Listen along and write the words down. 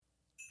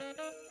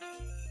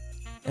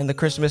And the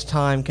Christmas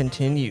time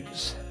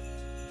continues.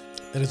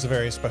 It is a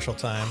very special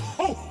time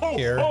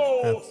here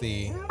at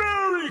the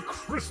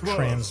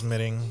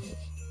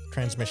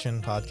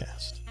Transmission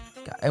podcast.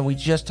 And we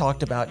just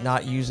talked about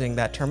not using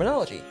that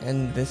terminology.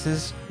 And this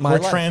is my We're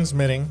life.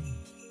 transmitting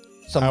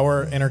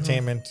our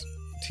entertainment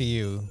to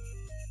you.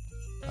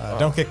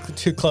 Don't get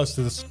too close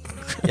to the,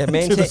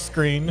 to the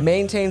screen.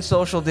 Maintain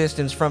social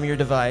distance from your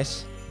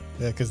device.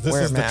 Yeah, because this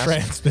Wear is a the mask.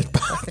 Transmit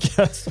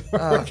podcast.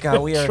 Oh,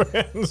 God, we are...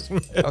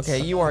 Transmit Okay,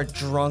 you are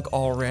drunk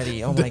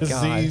already. Oh, my God.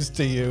 disease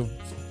to you,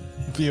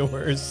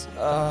 viewers.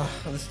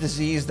 This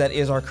disease that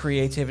is our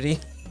creativity.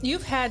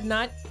 You've had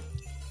not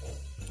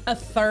a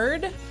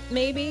third,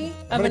 maybe,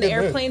 of in a an good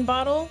airplane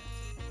bottle,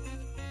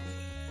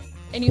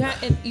 and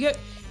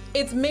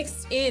it's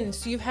mixed in,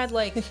 so you've had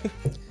like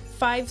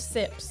 5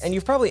 sips. And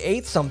you've probably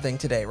ate something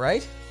today,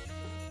 right?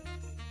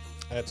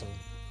 I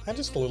had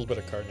just a little bit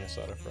of carne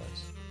asada fries.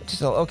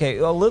 So, okay,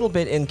 a little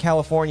bit in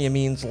California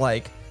means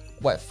like,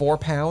 what, 4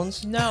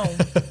 pounds? No,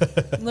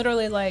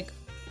 literally like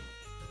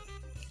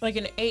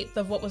an eighth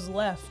of what was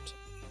left.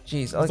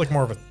 Jeez. It's like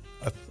more of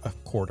a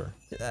quarter.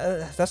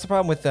 That's the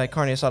problem with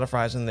carne asada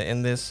fries in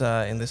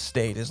this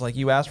state is like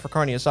you ask for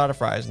carne asada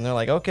fries and they're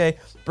like, okay,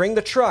 bring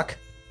the truck.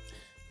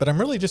 But I'm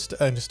really just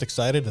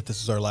excited that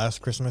this is our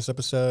last Christmas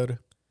episode.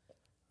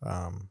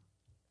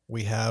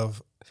 We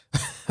have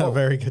a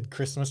very good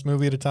Christmas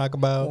movie to talk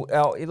about.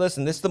 Oh,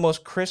 listen, this is the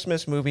most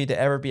Christmas movie to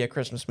ever be a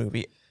Christmas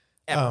movie.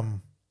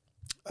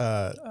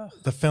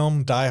 The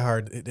film Die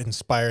Hard, it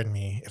inspired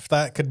me. If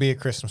that could be a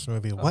Christmas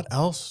movie, what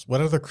else?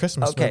 What other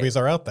Christmas movies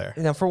are out there?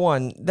 Now, for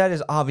one, that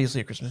is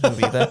obviously a Christmas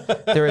movie.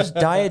 There is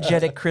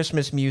diegetic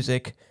Christmas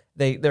music.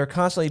 They're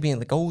constantly being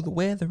like, "Oh, the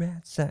weather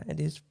outside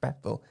is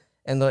frightful,"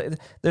 and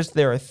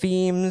there are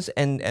themes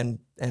and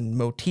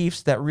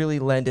motifs that really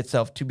lend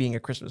itself to being a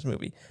Christmas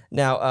movie.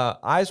 Now,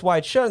 Eyes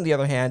Wide Shut, on the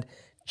other hand,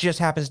 just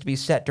happens to be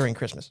set during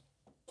Christmas.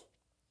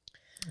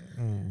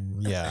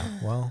 Yeah,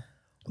 well,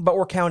 but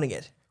we're counting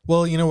it.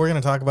 Well, we're going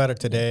to talk about it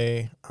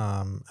today.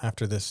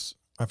 After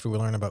we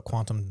learn about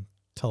quantum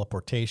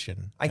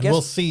teleportation, I guess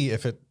we'll see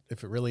if it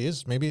really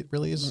is. Maybe it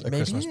really is a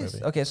Christmas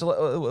movie. Okay,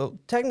 so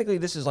technically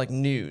this is like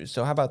news.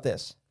 So how about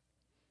this?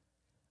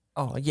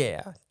 Oh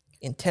yeah,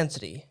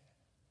 Intensity.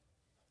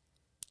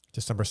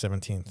 December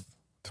 17th,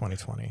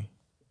 2020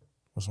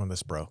 was when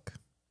this broke.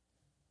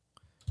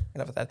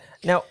 Enough of that.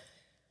 Now,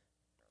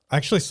 I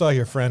actually saw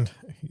your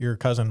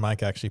cousin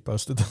Mike actually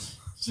posted this.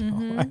 So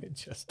I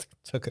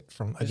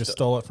just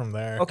stole it from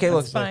there. Okay,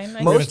 look, fine.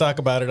 We're going to talk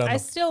about it on I the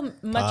steal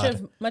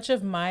pod. much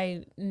of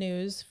my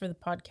news for the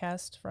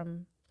podcast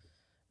from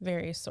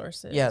various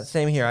sources. Yeah,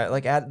 same here. I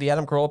like at the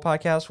Adam Carolla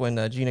podcast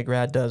when Gina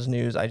Grad does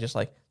news. I just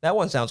like that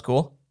one sounds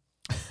cool.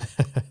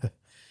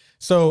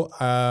 So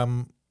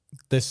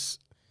this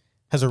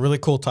has a really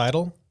cool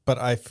title, but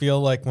I feel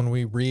like when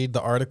we read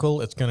the article,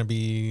 it's going to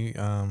be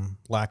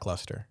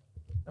lackluster.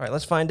 All right,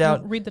 let's find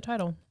out. Read the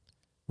title.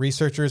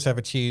 Researchers have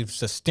achieved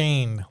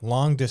sustained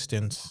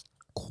long-distance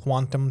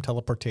quantum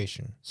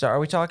teleportation. So are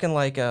we talking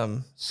like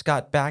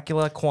Scott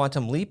Bakula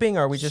quantum leaping,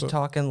 or are we just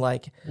talking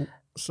like...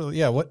 So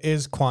yeah, what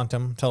is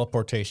quantum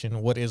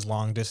teleportation? What is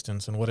long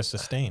distance? And what is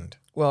sustained?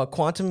 Well,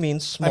 quantum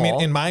means small. I mean,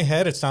 in my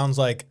head, it sounds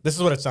like, this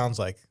is what it sounds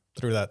like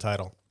through that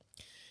title.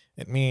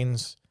 It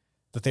means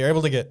that they're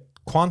able to get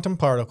quantum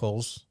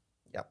particles,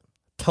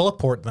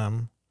 teleport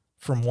them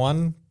from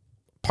one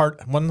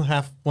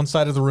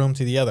side of the room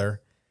to the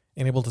other,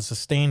 and able to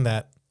sustain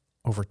that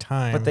over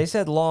time. But they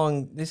say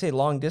long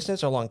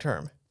distance or long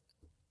term?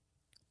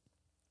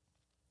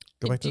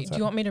 Go back to Do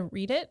you want me to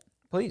read it?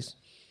 Please.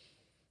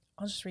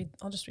 I'll just read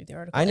the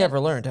article. I never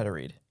learned how to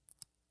read.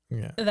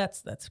 Yeah.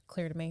 That's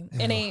clear to me.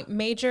 In a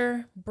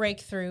major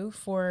breakthrough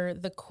for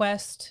the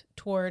quest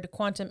toward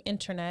quantum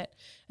internet,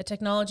 a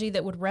technology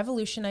that would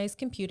revolutionize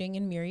computing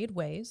in myriad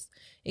ways,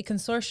 a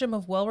consortium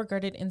of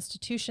well-regarded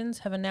institutions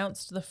have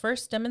announced the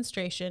first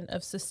demonstration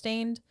of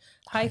sustained,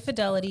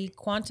 high-fidelity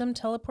quantum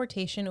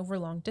teleportation over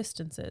long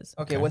distances.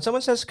 Okay, when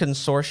someone says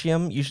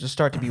consortium, you should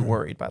start to be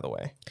worried, by the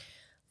way.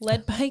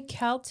 Led by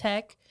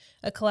Caltech,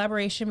 a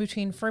collaboration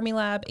between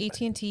Fermilab,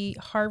 AT&T,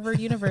 Harvard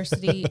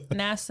University,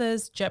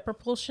 NASA's Jet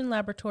Propulsion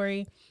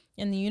Laboratory,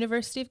 and the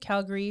University of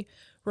Calgary,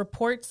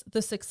 reports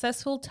the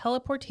successful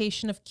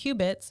teleportation of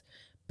qubits,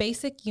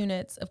 basic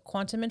units of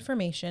quantum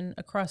information,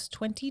 across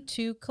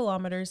 22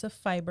 kilometers of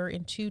fiber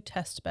in 2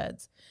 test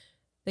beds,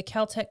 the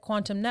Caltech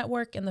Quantum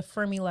Network and the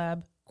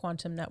Fermilab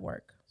Quantum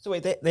Network. So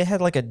wait, they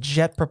had like a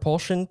jet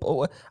propulsion?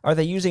 Are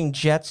they using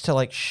jets to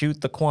like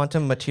shoot the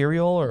quantum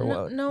material or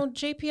what? No,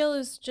 JPL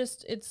is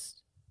just,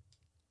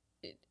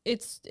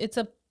 it's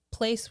a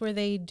place where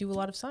they do a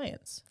lot of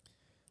science.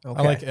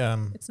 Okay. I like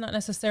It's not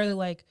necessarily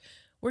like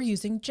we're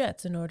using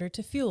jets in order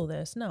to fuel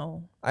this.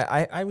 No.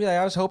 I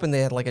was hoping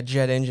they had like a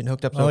jet engine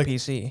hooked up to a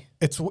PC.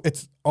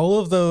 it's all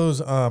of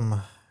those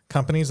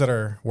companies that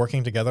are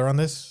working together on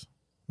this.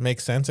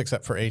 makes sense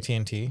except for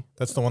AT&T.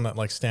 That's the one that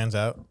like stands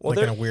out Well,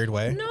 like in a weird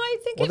way. No, I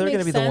think Well, it they're makes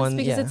gonna be sense the one-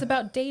 because yeah. it's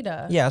about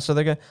data. Yeah, so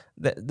they're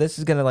gonna. This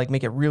is gonna like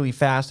make it really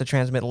fast to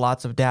transmit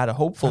lots of data. I don't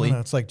Hopefully, know,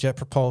 it's like Jet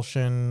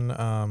Propulsion,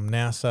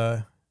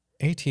 NASA,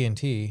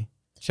 AT&T,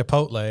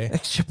 Chipotle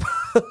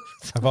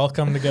have all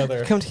come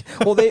together.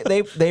 Well,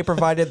 they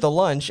provided the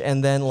lunch,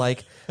 and then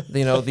like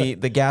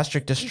the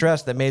gastric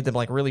distress that made them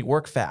like really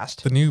work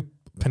fast. The new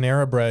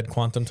Panera Bread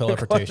quantum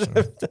teleportation.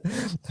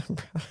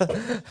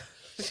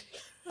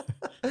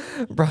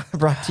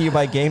 brought to you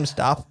by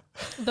GameStop.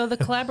 Though the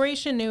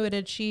collaboration knew it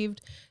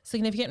achieved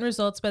significant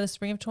results by the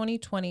spring of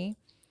 2020,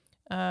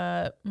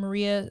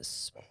 Maria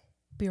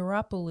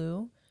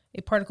Spiropoulou,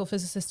 a particle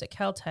physicist at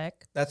Caltech,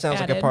 That sounds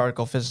like a added,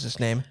 particle physicist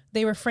name.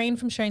 they refrained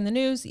from sharing the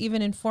news,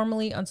 even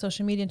informally, on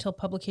social media until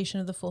publication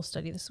of the full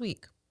study this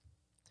week.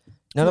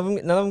 None of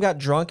them got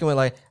drunk and were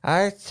like,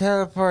 "I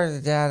teleported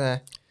the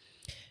data."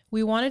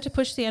 We wanted to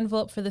push the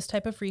envelope for this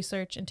type of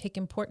research and take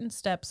important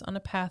steps on a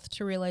path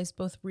to realize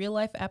both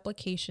real-life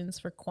applications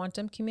for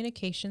quantum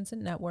communications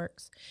and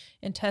networks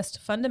and test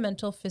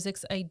fundamental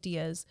physics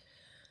ideas,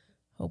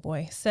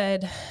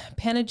 said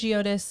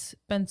Panagiotis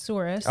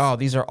Bensouris, Oh,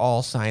 these are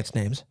all science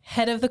names.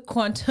 head of the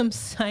quantum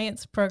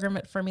science program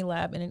at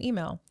Fermilab, in an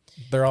email.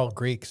 They're all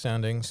Greek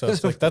sounding, so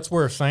it's like that's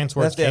where science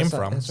words came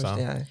from.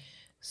 So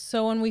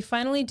So when we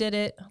finally did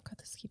it, oh God,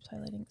 this keeps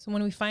highlighting.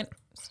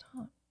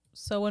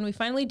 So when we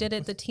finally did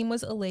it, the team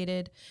was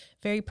elated,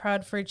 very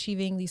proud for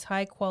achieving these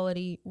high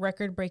quality,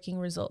 record-breaking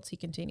results, he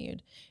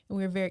continued. And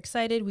we were very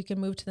excited we could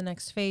move to the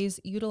next phase,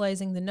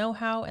 utilizing the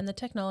know-how and the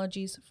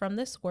technologies from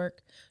this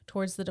work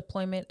towards the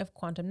deployment of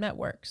quantum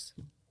networks.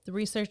 The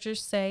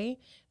researchers say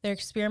their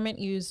experiment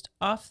used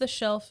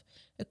off-the-shelf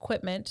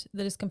equipment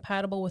that is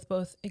compatible with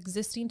both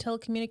existing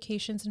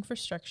telecommunications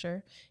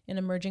infrastructure and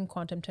emerging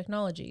quantum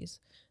technologies.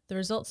 The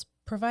results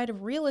provide a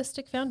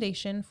realistic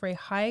foundation for a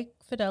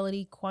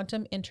high-fidelity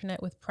quantum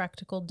internet with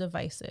practical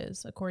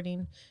devices,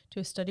 according to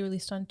a study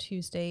released on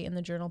Tuesday in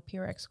the journal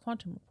PRX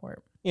Quantum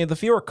Report. Yeah, the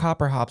fewer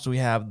copper hops we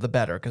have, the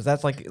better, because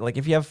that's like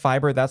if you have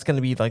fiber, that's going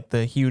to be like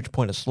the huge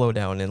point of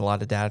slowdown in a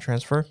lot of data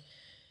transfer.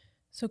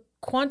 So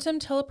quantum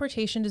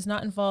teleportation does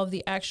not involve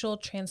the actual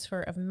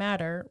transfer of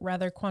matter.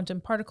 Rather,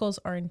 quantum particles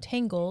are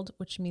entangled,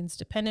 which means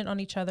dependent on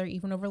each other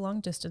even over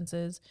long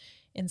distances,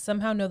 and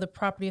somehow know the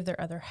property of their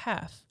other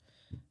half.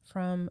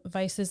 From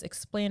Vice's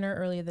Explainer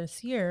earlier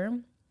this year,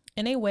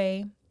 in a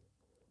way,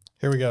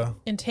 here we go.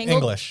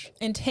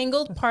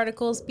 Entangled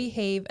particles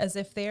behave as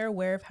if they are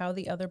aware of how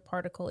the other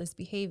particle is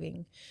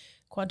behaving.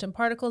 Quantum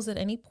particles at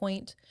any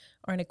point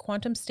are in a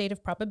quantum state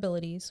of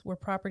probabilities where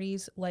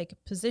properties like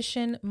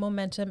position,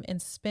 momentum,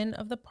 and spin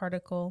of the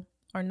particle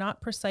are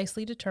not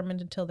precisely determined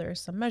until there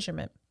is some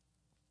measurement.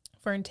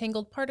 For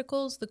entangled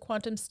particles, the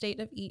quantum state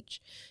of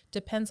each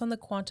depends on the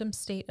quantum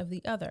state of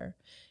the other.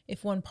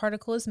 If one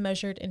particle is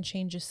measured and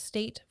changes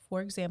state,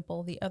 for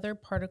example, the other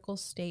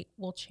particle's state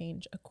will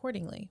change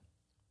accordingly.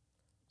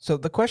 So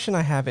the question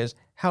I have is,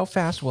 how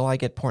fast will I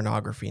get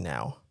pornography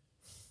now?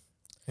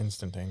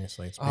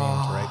 Instantaneously. It's beamed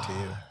right to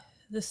you.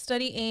 The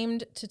study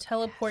aimed to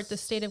teleport the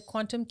state of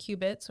quantum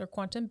qubits, or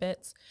quantum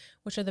bits,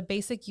 which are the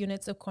basic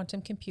units of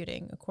quantum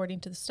computing. According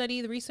to the study,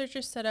 the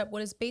researchers set up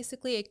what is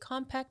basically a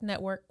compact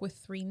network with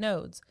 3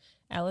 nodes,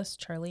 Alice,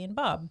 Charlie, and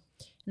Bob.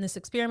 In this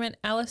experiment,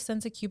 Alice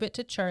sends a qubit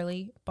to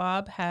Charlie.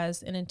 Bob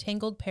has an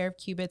entangled pair of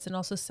qubits and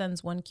also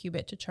sends 1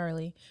 qubit to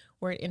Charlie,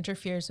 where it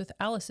interferes with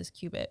Alice's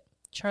qubit.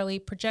 Charlie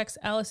projects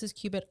Alice's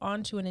qubit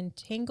onto an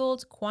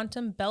entangled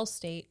quantum Bell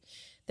state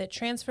that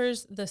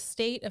transfers the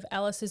state of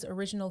Alice's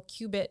original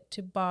qubit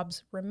to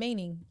Bob's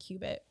remaining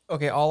qubit.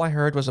 Okay, all I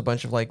heard was a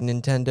bunch of like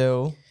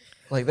Nintendo,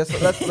 like that's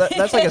like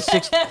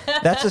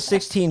that's a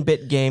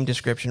 16-bit game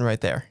description right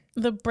there.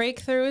 The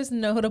breakthrough is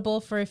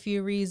notable for a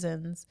few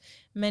reasons.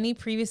 Many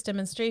previous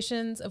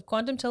demonstrations of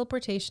quantum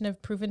teleportation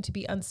have proven to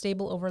be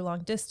unstable over long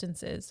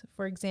distances.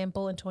 For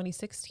example, in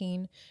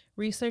 2016,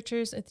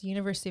 researchers at the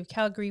University of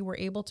Calgary were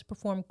able to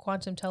perform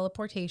quantum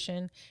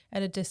teleportation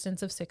at a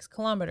distance of 6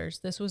 kilometers.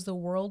 This was the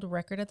world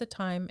record at the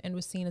time and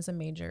was seen as a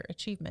major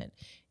achievement.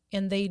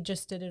 And they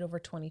just did it over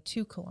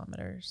 22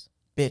 kilometers.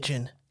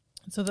 Bitchin'.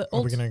 So the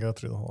Are we going to go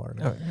through the whole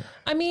article?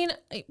 I mean,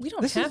 we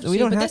don't have to. We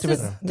don't but have to.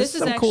 This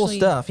is some actually cool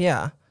stuff.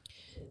 Yeah.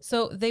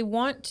 So they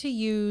want to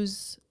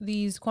use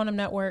these quantum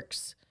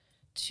networks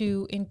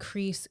to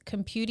increase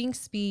computing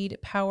speed,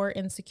 power,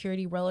 and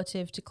security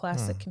relative to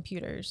classic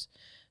computers.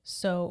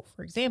 So,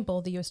 for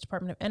example, the U.S.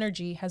 Department of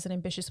Energy has an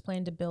ambitious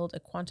plan to build a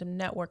quantum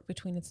network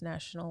between its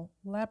national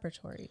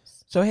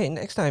laboratories. So, hey,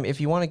 next time,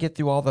 if you want to get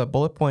through all the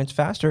bullet points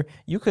faster,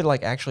 you could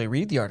like actually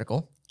read the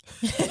article.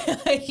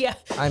 Yeah,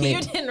 I mean,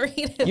 you didn't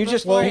read it. You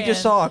just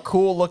saw a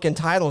cool looking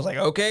title. It's like,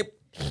 okay.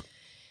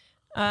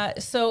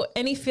 So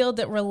any field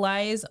that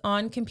relies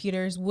on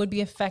computers would be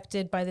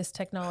affected by this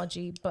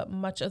technology, but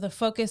much of the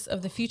focus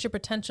of the future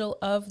potential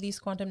of these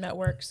quantum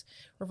networks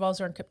revolves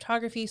around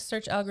cryptography,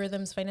 search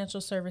algorithms, financial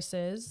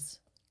services,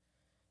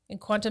 and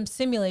quantum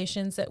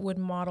simulations that would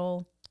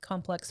model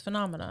complex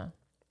phenomena.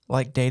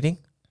 Like dating?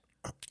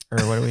 Or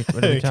what are we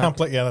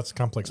talking? Yeah, that's a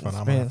complex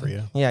phenomenon for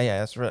you. Yeah,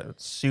 that's right.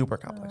 It's super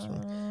complex.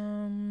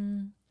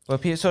 Well,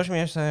 social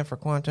media site for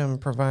quantum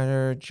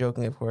provider,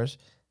 jokingly, of course,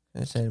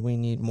 and said we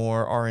need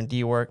more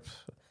R&D work.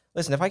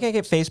 Listen, if I can't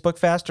get Facebook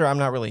faster, I'm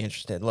not really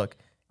interested. Look,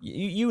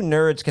 you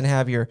nerds can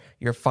have your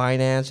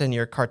finance and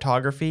your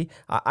cartography.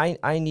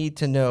 I need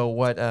to know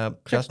what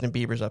Justin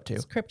Bieber's up to.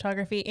 It's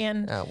cryptography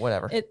and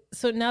whatever.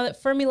 So now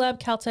that Fermilab,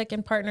 Caltech,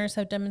 and partners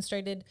have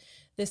demonstrated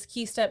this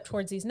key step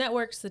towards these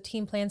networks, the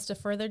team plans to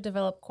further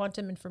develop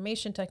quantum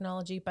information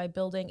technology by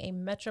building a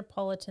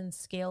metropolitan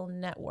scale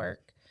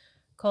network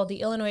called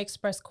the Illinois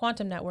Express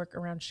Quantum Network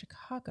around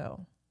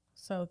Chicago.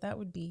 So that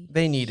would be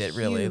They need it,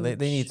 really. They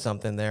need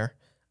something there.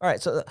 All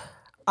right, so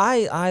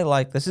I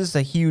like this. This is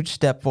a huge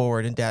step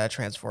forward in data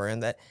transfer,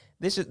 and that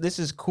this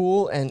is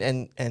cool and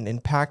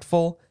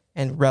impactful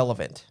and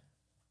relevant.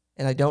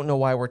 And I don't know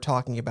why we're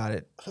talking about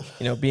it,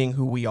 being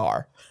who we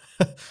are.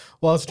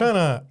 Well, I was trying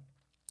to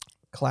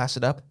class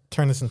it up,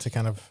 turn this into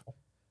kind of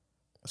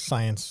a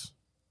science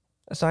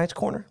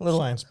corner,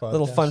 science podcast.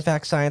 Little fun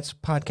fact science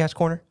podcast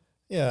corner.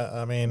 Yeah,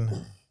 I mean,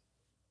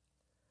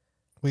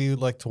 we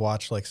like to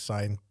watch like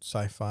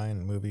sci-fi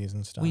and movies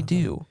and stuff. We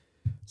do.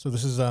 So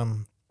this is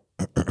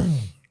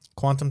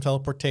quantum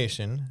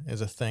teleportation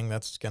is a thing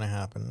that's going to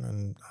happen,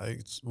 and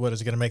what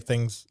is it going to make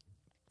things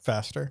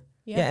faster?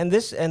 Yeah, and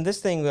this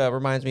thing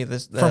reminds me of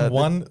this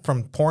from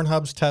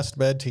Pornhub's test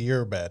bed to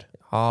your bed.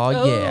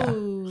 Oh yeah.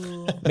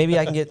 Maybe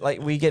I can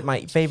get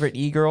my favorite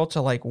e-girl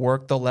to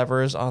work the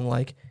levers on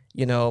my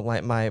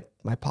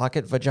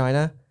pocket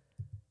vagina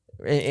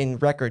in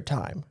record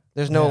time.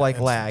 There's no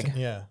lag.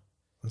 Yeah,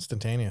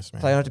 instantaneous,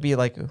 man. So I don't have to be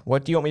like,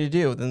 what do you want me to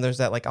do? Then there's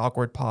that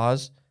awkward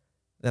pause.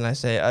 Then I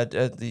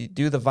say,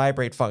 do the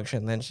vibrate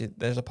function. Then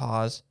there's a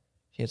pause.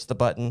 She hits the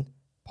button.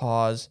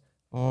 Pause.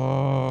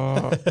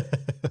 Now,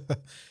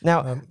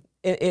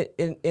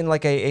 in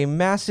a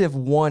massive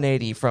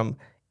 180 from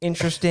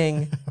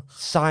interesting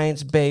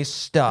science-based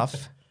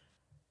stuff.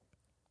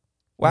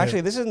 Well,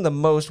 actually, this isn't the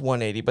most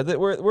 180, but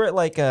we're at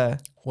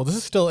well, this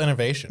is still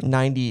innovation.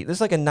 90. This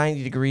is like a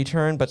 90-degree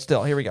turn, but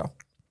still, here we go.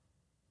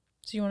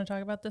 So you want to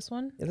talk about this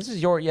one? Yeah, this is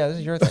your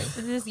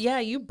thing.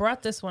 You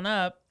brought this one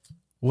up.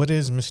 What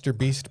is Mr.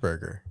 Beast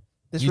Burger?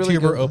 This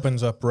YouTuber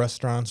opens up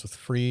restaurants with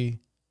free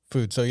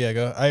food. So yeah,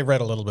 go. I read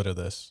a little bit of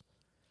this,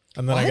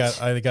 and then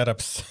I got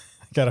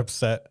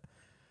upset.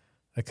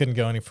 I couldn't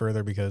go any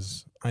further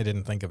because I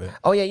didn't think of it.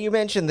 Oh yeah, you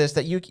mentioned this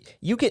that you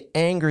get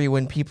angry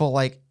when people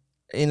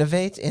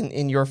innovate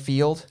in your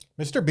field.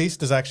 Mr.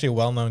 Beast is actually a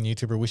well-known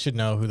YouTuber. We should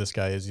know who this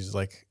guy is.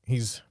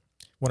 He's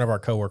one of our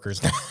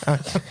coworkers now.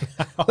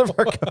 One of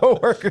our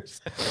coworkers.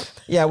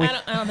 Yeah,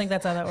 I don't think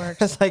that's how that works.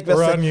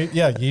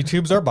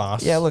 YouTube's our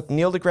boss. Yeah, look,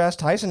 Neil deGrasse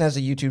Tyson has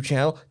a YouTube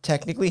channel.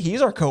 Technically,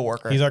 he's our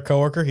coworker. He's our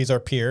coworker. He's our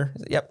peer.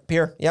 Yep,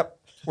 peer. Yep,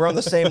 we're on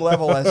the same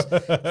level as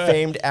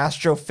famed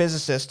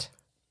astrophysicist.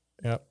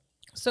 Yep.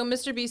 So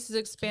Mr. Beast has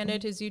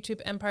expanded his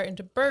YouTube empire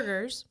into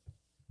burgers,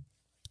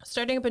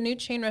 starting up a new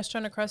chain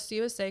restaurant across the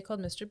USA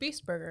called Mr.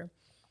 Beast Burger.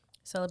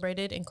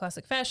 Celebrated in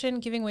classic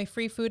fashion, giving away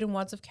free food and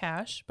wads of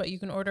cash, but you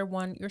can order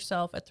one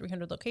yourself at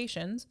 300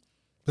 locations.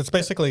 That's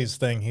basically his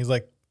thing. He's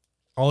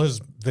all his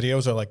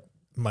videos are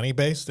money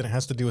based, and it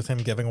has to do with him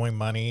giving away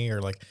money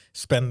or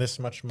spend this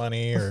much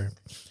money or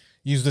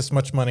use this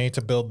much money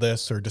to build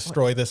this or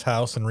destroy this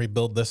house and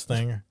rebuild this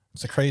thing.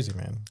 It's crazy,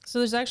 man. So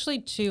there's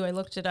actually two. I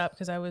looked it up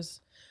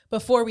because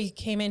before we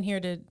came in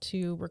here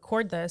to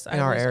record this,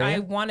 I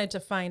wanted to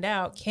find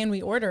out, can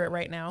we order it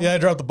right now? Yeah, I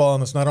dropped the ball on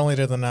this. Not only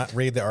did I not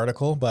read the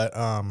article, but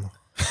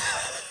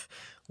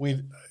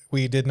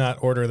we did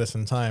not order this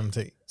in time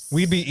to.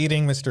 We'd be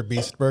eating Mr.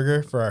 Beast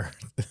Burger for our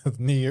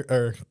New Year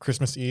or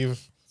Christmas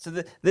Eve.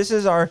 So this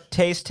is our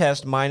taste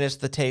test minus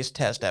the taste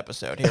test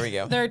episode. Here we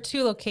go. There are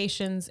two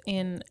locations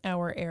in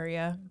our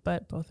area,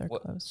 but both are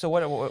closed. So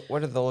what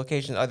are the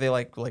locations? Are they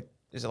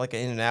is it like an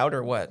In-N-Out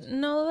or what?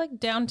 No,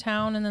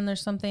 downtown, and then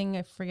there's something,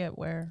 I forget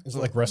where. Is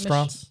it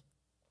restaurants?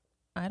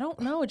 I don't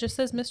know. It just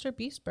says Mr.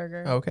 Beast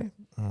Burger. Okay.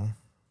 Oh.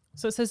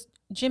 So it says,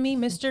 Jimmy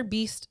Mr.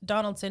 Beast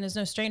Donaldson is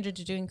no stranger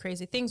to doing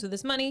crazy things with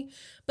his money,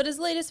 but his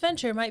latest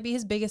venture might be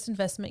his biggest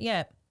investment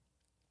yet.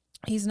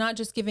 He's not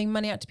just giving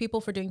money out to people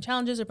for doing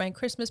challenges or buying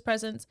Christmas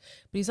presents,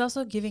 but he's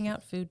also giving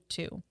out food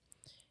too.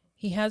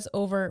 He has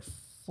over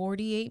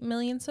 48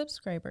 million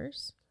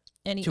subscribers.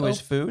 And his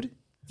food?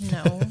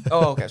 No.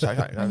 Oh, okay. Sorry.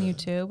 On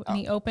YouTube.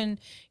 Oh. And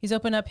he's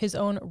opened up his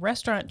own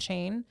restaurant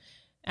chain,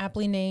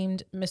 aptly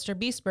named Mr.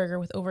 Beast Burger,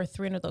 with over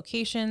 300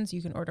 locations.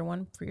 You can order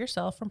one for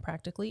yourself from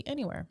practically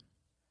anywhere.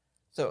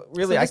 So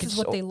really, this is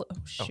what they look. Oh,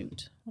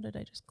 shoot. What did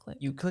I just click?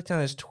 You clicked on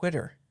his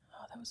Twitter.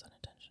 Oh, that was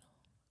unintentional.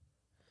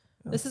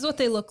 This is what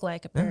they look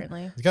like,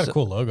 apparently. He's got a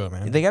cool logo,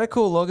 man. They got a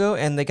cool logo,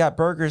 and they got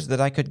burgers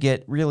that I could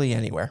get really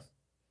anywhere.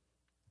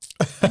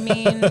 I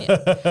mean,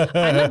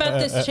 I'm about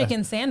this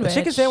chicken sandwich. The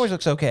chicken sandwich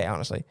looks okay,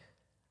 honestly.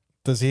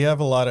 Does he have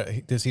a lot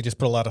of? Does he just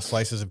put a lot of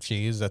slices of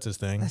cheese? That's his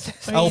thing. I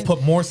I'll mean-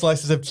 put more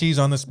slices of cheese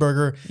on this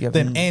burger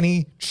than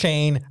any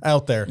chain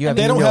out there. You have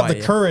They don't no have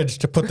idea. the courage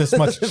to put this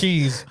much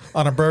cheese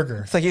on a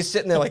burger. It's like he's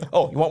sitting there like,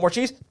 oh, you want more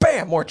cheese?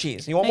 Bam, more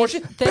cheese. You want more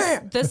cheese?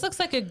 Bam. This looks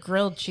like a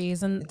grilled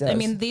cheese, and I does.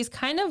 mean these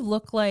kind of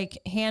look like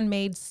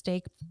handmade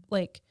steak,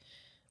 like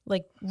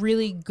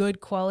really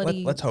good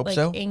quality. Let's hope like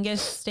so.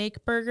 Angus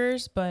steak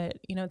burgers, but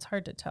it's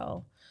hard to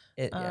tell.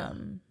 Yeah.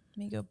 Let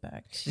me go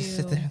back Just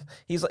sit to. there.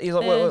 He's like,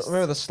 this.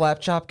 remember the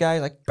slap chop guy?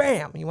 Like,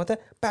 bam, you want that?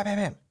 Bam, bam,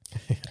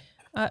 bam.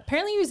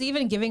 Apparently, he was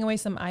even giving away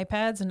some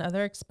iPads and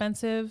other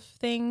expensive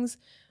things.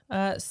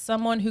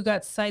 Someone who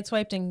got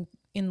sideswiped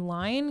in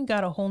line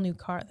got a whole new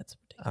car. That's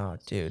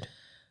ridiculous. Oh, dude.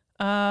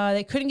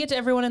 They couldn't get to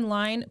everyone in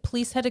line.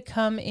 Police had to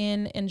come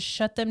in and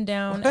shut them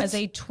down as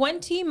a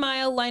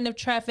 20-mile line of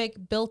traffic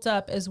built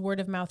up as word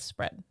of mouth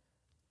spread.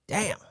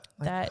 Damn.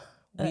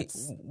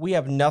 We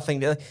have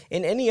nothing to.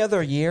 In any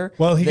other year.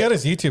 Well, he got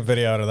his YouTube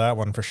video out of that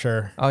one for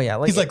sure. Oh,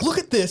 yeah. He's like, look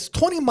at this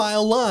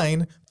 20-mile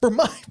line for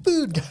my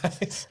food,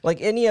 guys. Like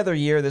any other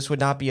year, this would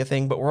not be a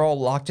thing, but we're all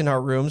locked in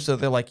our rooms. So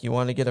they're like, you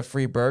want to get a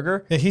free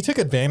burger? Yeah, he took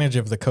advantage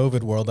of the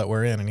COVID world that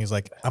we're in, and he's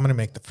like, I'm going to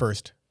make the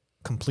first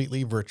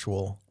completely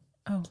virtual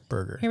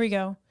burger. Here we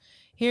go.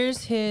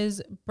 Here's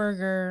his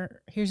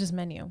burger. Here's his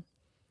menu.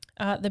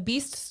 The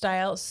Beast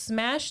style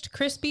smashed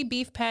crispy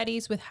beef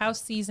patties with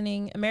house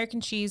seasoning, American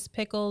cheese,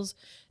 pickles,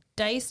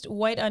 diced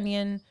white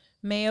onion,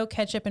 mayo,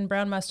 ketchup, and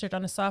brown mustard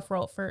on a soft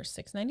roll for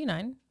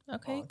 $6.99.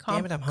 Okay,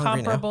 damn it, I'm hungry now.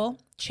 comparable.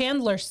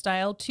 Chandler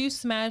style, 2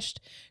 smashed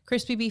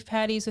crispy beef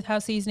patties with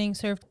house seasoning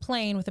served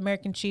plain with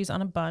American cheese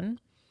on a bun.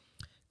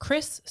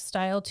 Chris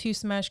style, 2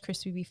 smashed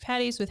crispy beef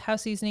patties with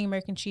house seasoning,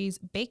 American cheese,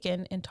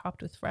 bacon, and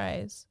topped with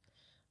fries.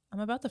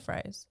 I'm about the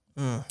fries.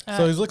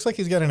 So he looks like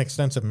he's got an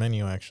extensive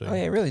menu, actually. Oh,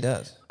 yeah, it really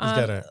does. He's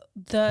got a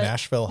The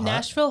Nashville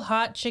hot.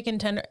 hot chicken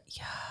tender.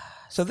 Yeah.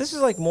 So this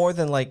is like more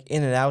than like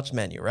In-N-Out's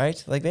menu,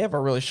 right? Like they have a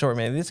really short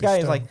menu. This guy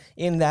is like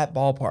in that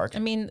ballpark. I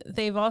mean,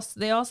 they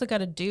also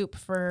got a dupe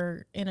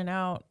for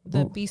In-N-Out,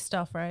 the Beast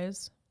style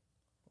fries.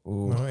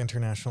 Ooh. No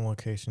international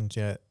locations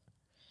yet.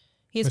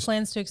 He has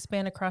plans to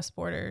expand across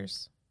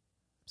borders.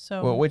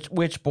 So Well,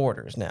 which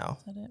borders now?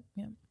 is that it?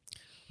 Yeah.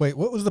 Wait,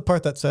 what was the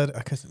part that said?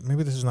 Because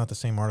maybe this is not the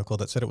same article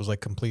that said it was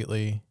like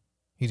completely.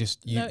 He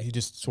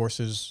just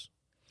sources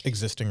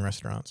existing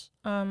restaurants.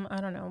 I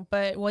don't know,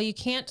 but while you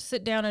can't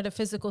sit down at a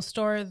physical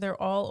store,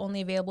 they're all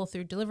only available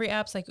through delivery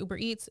apps like Uber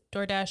Eats,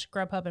 DoorDash,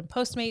 Grubhub, and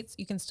Postmates.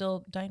 You can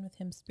still dine with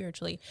him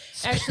spiritually.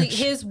 Actually,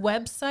 his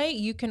website,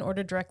 you can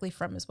order directly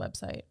from his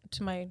website,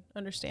 to my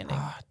understanding.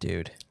 Ah,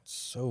 dude.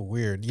 So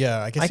weird.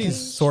 Yeah, I guess he's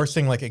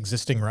sourcing like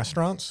existing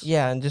restaurants.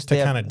 Yeah, and just To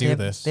they have- kinda do they have-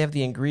 this. They have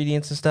the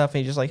ingredients and stuff, and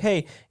he's just like,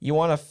 hey, you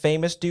want a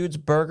famous dude's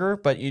burger,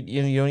 but you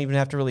don't even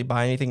have to really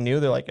buy anything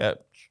new. They're like,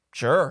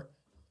 sure.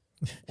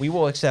 We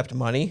will accept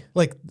money.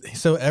 Like,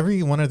 so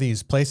every one of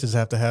these places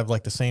have to have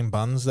like the same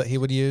buns that he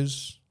would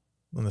use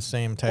and the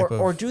same type of.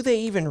 Or do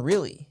they even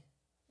really?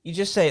 You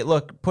just say,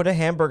 look, put a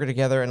hamburger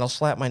together and I'll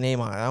slap my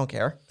name on it. I don't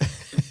care.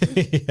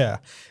 Yeah.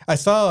 I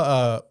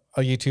saw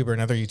another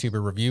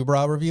YouTuber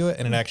review it,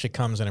 and it actually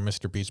comes in a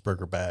Mr. Beast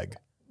burger bag.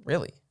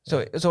 Really?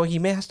 So he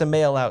has to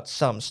mail out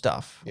some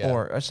stuff Yeah.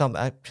 or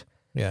something.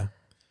 Yeah.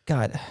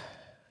 God,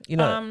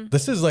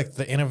 This is like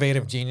the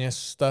innovative genius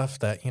stuff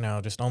that,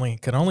 just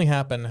can only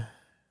happen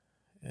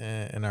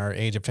in our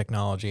age of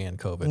technology and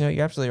COVID.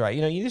 you're absolutely right.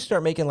 You just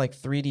start making like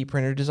 3D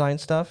printer design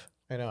stuff.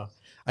 I know.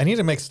 I need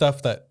to make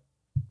stuff that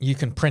you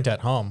can print at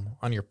home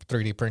on your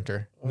 3D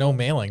printer. No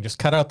mailing. Just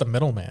cut out the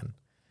middleman.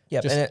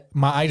 Yep. Just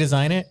I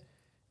design it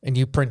and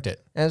you print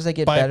it. As they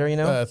get Buy better,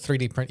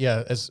 3D print.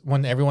 Yeah.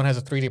 When everyone has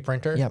a 3D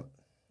printer. Yep.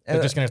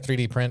 They're just going to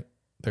 3D print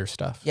their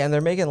stuff. Yeah, and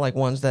they're making like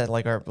ones that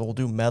like will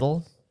do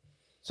metal.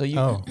 So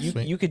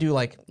you could do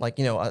like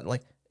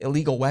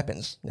illegal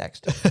weapons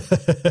next.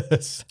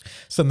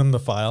 Send them the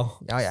file.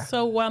 Oh yeah.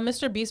 So while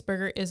Mr. Beast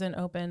Burger isn't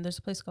open, there's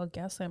a place called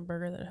Gaslamp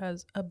Burger that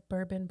has a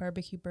bourbon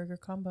barbecue burger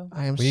combo.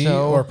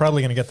 We're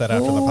probably going to get that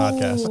after the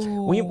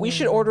podcast. We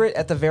should order it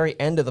at the very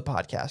end of the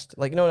podcast.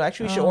 Like no,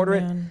 actually we should order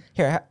it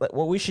here.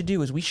 What we should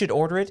do is we should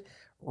order it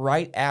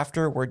right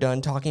after we're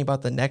done talking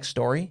about the next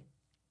story.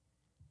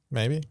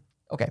 Maybe.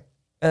 Okay.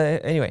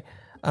 Anyway,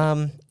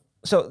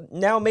 so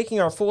now making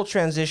our full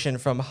transition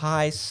from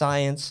high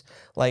science,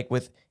 like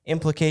with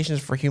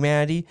implications for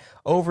humanity,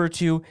 over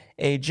to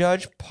a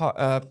judge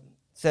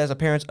says a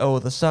parents owe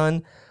the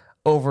son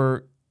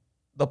over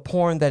the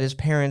porn that his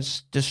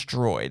parents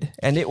destroyed.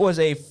 And it was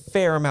a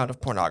fair amount of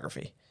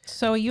pornography.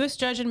 So a U.S.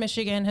 judge in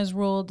Michigan has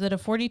ruled that a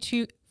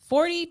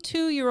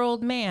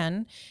 42-year-old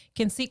man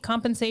can seek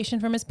compensation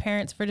from his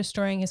parents for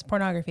destroying his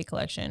pornography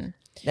collection.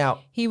 Now,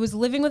 he was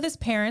living with his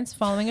parents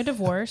following a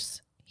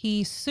divorce.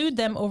 He sued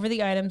them over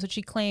the items, which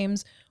he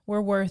claims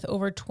were worth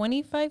over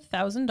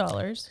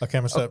 $25,000. Okay,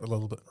 I'm going to stop a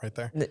little bit right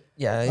there.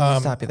 Yeah, I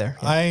stop you there.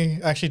 Yeah. I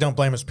actually don't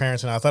blame his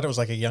parents, and I thought it was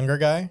like a younger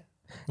guy.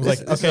 It was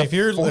This okay, is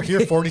if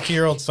your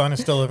 42-year-old son is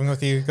still living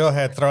with you, go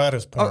ahead, throw out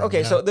his porn.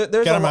 Okay, so there's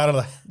get a him out of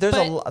the.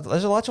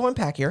 There's a lot to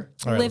unpack here.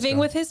 All right, living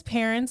with his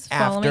parents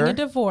following a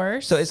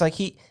divorce. So it's like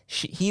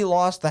he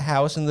lost the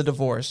house in the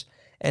divorce,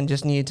 and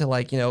just needed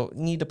to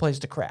need a place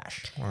to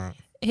crash. Right.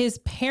 His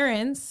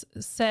parents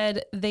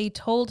said they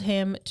told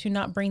him to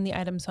not bring the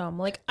items home.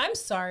 Like, I'm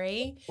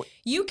sorry.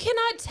 You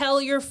cannot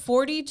tell your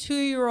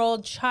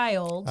 42-year-old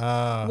child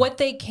what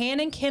they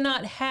can and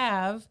cannot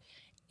have,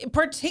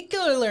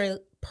 particularly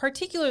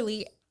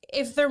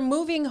if they're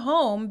moving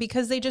home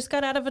because they just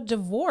got out of a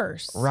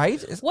divorce.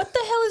 Right? What the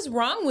hell is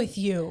wrong with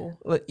you?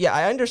 Yeah,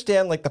 I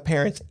understand like the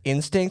parents'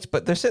 instincts,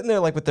 but they're sitting there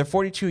like with their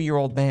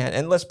 42-year-old man,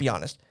 and let's be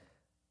honest,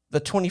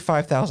 the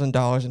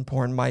 $25,000 in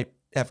porn might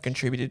have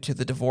contributed to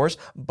the divorce,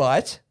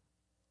 but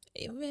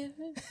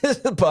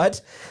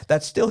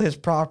that's still his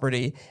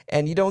property,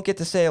 and you don't get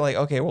to say like,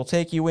 okay, we'll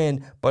take you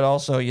in, but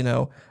also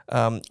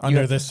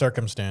under this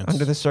circumstance,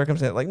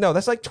 like, no,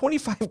 that's like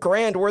 25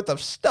 grand worth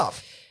of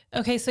stuff.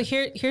 Okay, so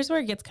here's where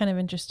it gets kind of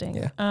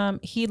interesting. Yeah.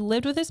 He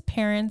lived with his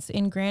parents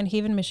in Grand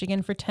Haven,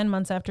 Michigan for 10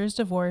 months after his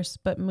divorce,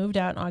 but moved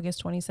out in August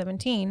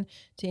 2017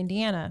 to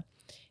Indiana.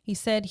 He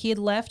said he had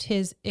left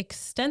his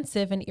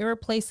extensive and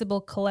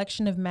irreplaceable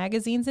collection of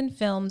magazines and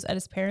films at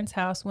his parents'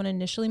 house when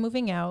initially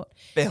moving out.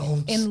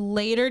 Films. And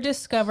later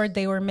discovered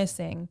they were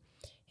missing.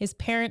 His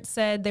parents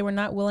said they were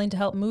not willing to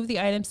help move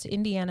the items to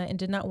Indiana and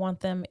did not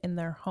want them in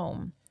their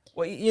home.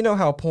 Well, you know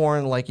how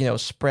porn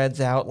spreads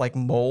out like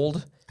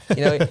mold.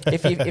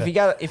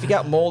 If you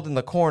got mold in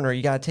the corner,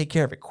 you got to take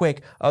care of it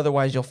quick.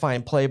 Otherwise, you'll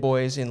find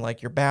Playboys in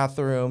like your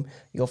bathroom.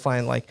 You'll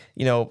find like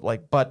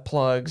butt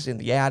plugs in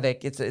the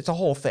attic. It's a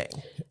whole thing.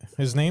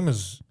 His name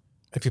is,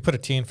 if you put a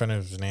T in front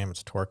of his name,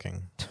 it's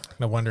twerking.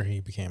 No wonder he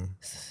became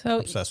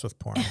obsessed with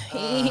porn.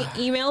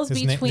 Emails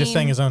just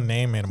saying his own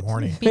name made him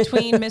horny.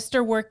 Between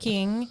Mr.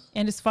 Working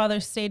and his father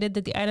stated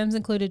that the items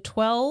included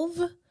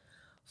 12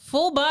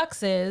 full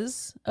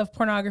boxes of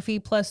pornography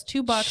plus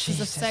 2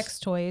 boxes of sex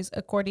toys,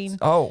 according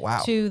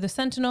to the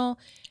Sentinel.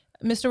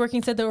 Mr.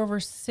 Working said there were over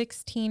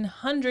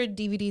 1,600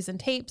 DVDs and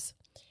tapes.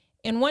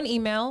 In one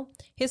email,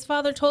 his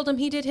father told him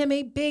he did him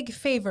a big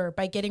favor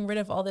by getting rid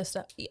of all this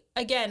stuff.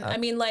 Again, I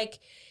mean, like,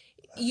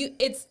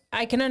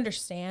 I can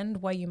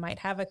understand why you might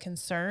have a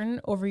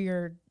concern over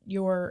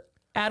your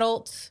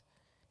adult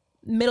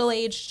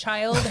middle-aged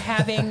child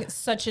having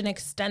such an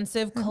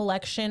extensive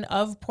collection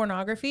of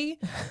pornography.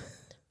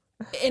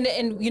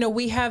 And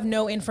we have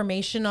no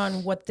information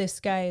on what this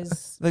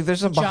guy's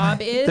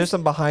job is. There's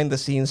some behind the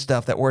scenes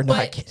stuff that we're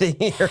not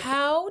getting here.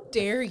 How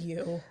dare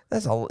you?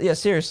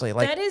 Seriously,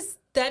 like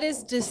that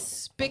is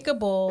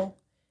despicable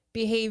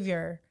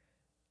behavior.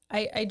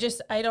 I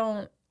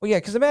don't. Well, yeah,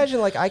 because imagine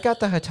like I got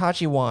the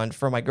Hitachi wand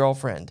for my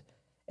girlfriend,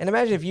 and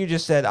imagine if you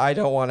just said I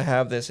don't want to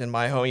have this in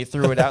my home. You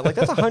threw it out. Like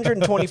that's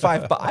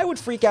 125. But I would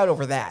freak out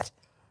over that.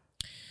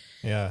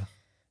 Yeah.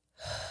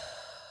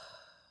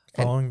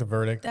 Following the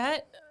verdict.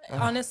 That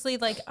honestly,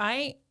 like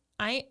I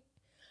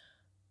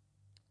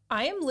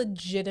am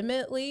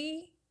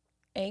legitimately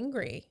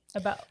angry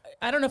about.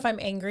 I don't know if I'm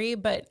angry,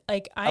 but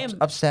like I am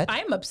upset. I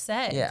am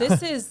upset. Yeah.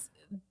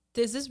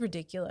 This is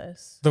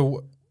ridiculous.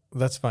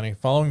 That's funny.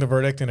 Following the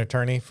verdict, an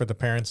attorney for the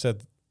parents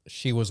said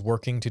she was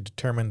working to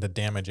determine the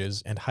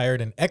damages and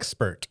hired an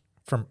expert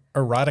from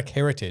Erotic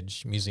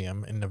Heritage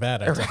Museum in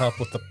Nevada to help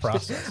with the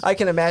process. I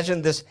can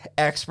imagine this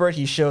expert.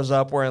 He shows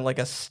up wearing like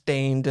a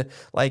stained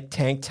like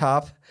tank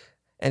top,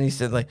 and he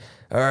said like,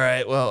 "All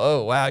right, well,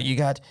 oh wow, you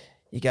got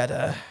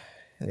a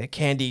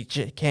candy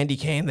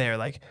cane there.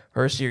 Like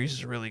her series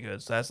is really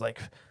good, so that's like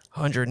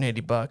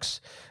 $180.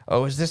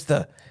 Oh, is this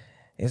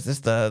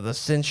the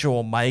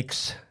Sensual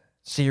Mike's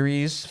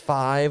series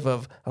 5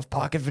 of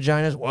pocket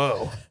vaginas?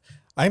 Whoa."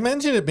 I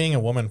mentioned it being a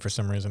woman for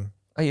some reason.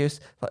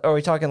 Are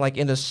we talking like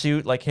in a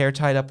suit, like hair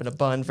tied up in a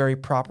bun, very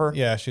proper?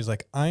 Yeah, she's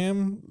like, I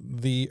am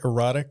the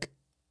Erotic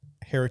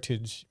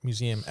Heritage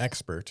Museum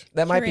expert.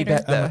 That might be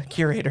the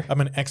curator.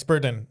 I'm an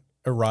expert in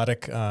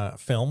erotic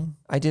film.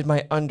 I did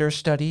my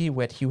understudy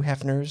at Hugh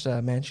Hefner's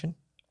mansion.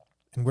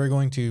 And we're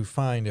going to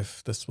find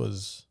if this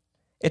was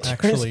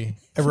actually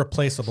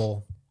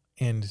irreplaceable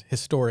and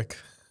historic.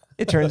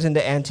 It turns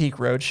into Antique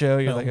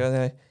Roadshow. You're like,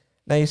 oh,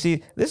 now you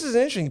see, this is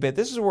an interesting bit.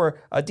 This is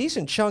where a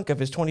decent chunk of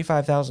his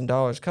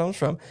 $25,000 comes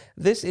from.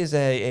 This is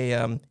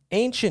a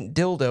ancient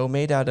dildo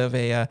made out of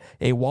a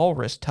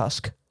walrus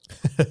tusk.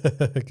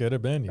 Could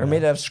have been, or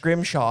made out of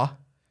scrimshaw.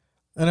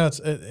 I know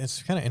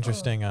it's kind of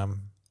interesting. If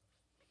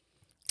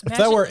Imagine,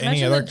 that were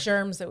any other the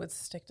germs that would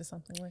stick to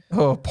something like that.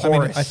 Oh,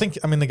 porous.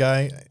 I mean, the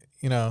guy,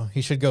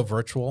 he should go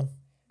virtual.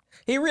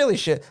 He really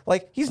should.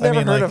 Like, he's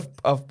never heard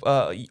of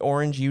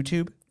Orange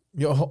YouTube.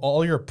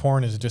 All your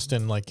porn is just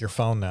in like your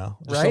phone now,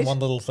 just in one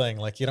little thing.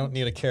 Like you don't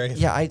need to carry.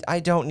 Yeah,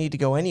 I don't need to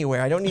go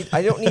anywhere. I don't need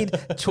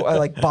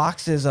like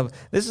boxes of.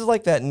 This is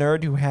like that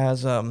nerd who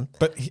has.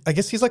 But I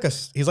guess he's like a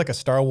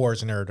Star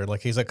Wars nerd, or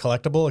like he's a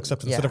collectible,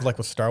 except instead of like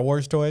with Star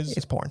Wars toys,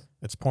 it's porn.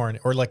 It's porn,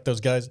 or like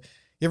those guys.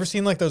 You ever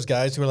seen like those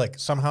guys who are like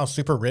somehow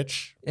super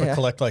rich but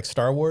collect like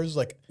Star Wars?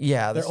 Like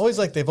they're always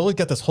like they've always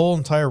got this whole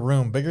entire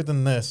room bigger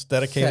than this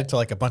dedicated to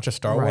like a bunch of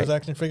Star Wars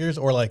action figures,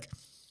 or like.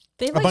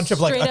 They have a bunch of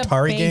like straight up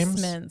Atari games.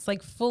 basements,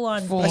 like full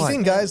on. I've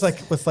seen guys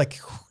like with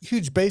like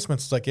huge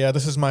basements. It's like, yeah,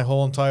 this is my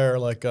whole entire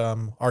like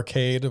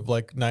arcade of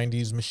like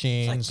 90s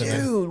machines. Like, and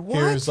then dude, what?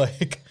 here's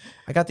like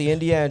I got the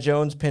Indiana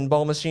Jones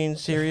pinball machine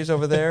series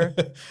over there.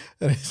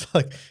 and it's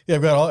like, yeah,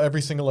 I've got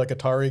every single like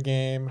Atari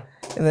game.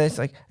 And then it's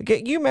like,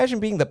 can you imagine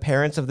being the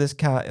parents of this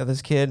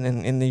kid,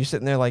 and then you're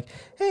sitting there like,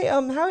 hey,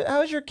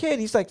 how's your kid?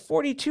 He's like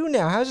 42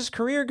 now. How's his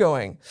career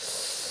going?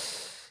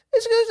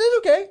 It's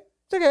okay.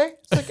 It's okay.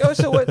 It's like, oh,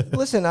 so what?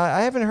 Listen,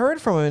 I haven't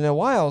heard from him in a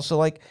while. So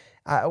like,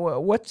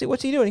 what's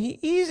he doing?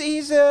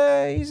 He's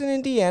in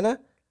Indiana.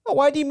 Oh,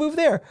 why did he move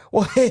there?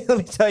 Well, hey, let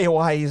me tell you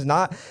why he's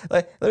not.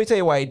 Let me tell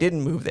you why he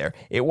didn't move there.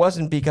 It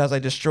wasn't because I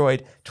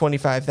destroyed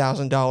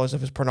 $25,000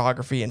 of his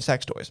pornography and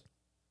sex toys.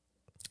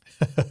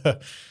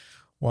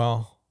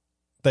 Well,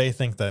 they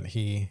think that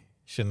he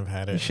shouldn't have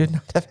had it. He should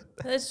not have.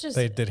 That's just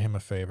They did him a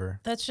favor.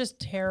 That's just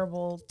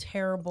terrible,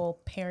 terrible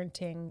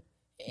parenting.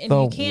 And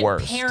The you can't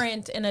worst.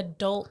 parent an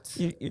adult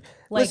You-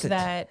 like listen,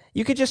 that.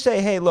 You could just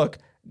say, hey, look,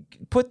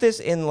 put this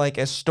in like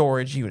a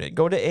storage unit.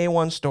 Go to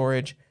A1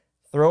 storage,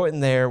 throw it in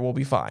there, we'll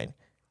be fine.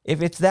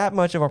 If it's that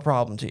much of a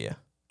problem to you.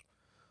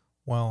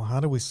 Well, how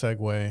do we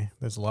segue?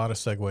 There's a lot of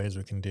segues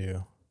we can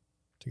do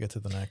to get to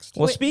the next.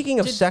 Well, Wait, speaking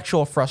of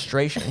sexual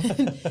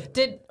frustration,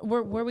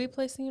 Were we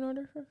placing an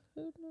order for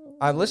food?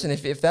 listen,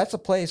 if that's a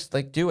place,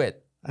 like, do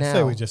it I now.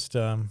 say we just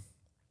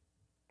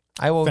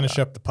I will finish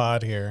up the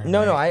pod here.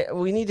 No,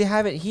 we need to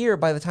have it here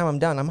by the time I'm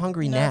done. I'm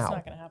hungry No, now. it's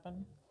not going to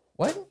happen.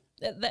 What?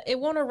 It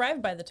won't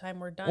arrive by the time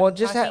we're done. Well,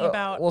 just talking have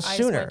about Eyes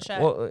sooner. Wide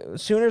Shut. Well,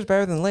 sooner's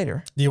better than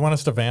later. Do you want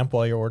us to vamp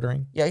while you're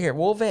ordering? Yeah, here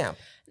we'll vamp.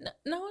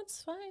 No,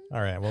 it's fine.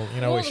 All right. Well,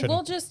 you know we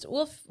shouldn't.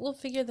 We'll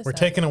figure this We're out.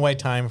 taking away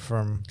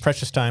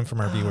precious time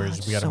from our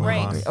viewers. We got to move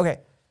on. Right. Okay,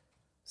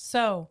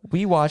 So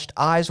we watched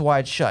Eyes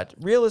Wide Shut.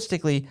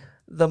 Realistically,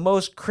 the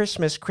most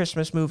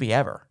Christmas movie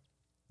ever.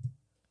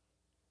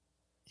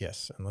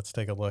 Yes, and let's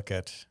take a look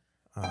at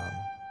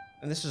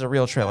And this is a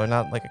real trailer,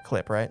 not like a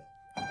clip, right?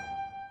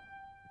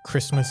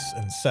 Christmas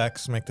and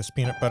sex make this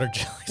peanut butter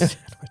jelly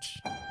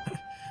sandwich.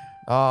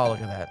 Oh,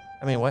 look at that.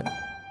 I mean, what?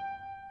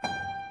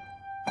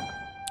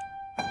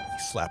 He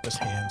slapped his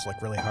hands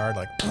like really hard,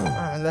 like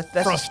That's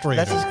Frustrated.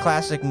 That's his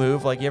classic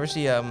move. Like, you ever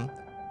see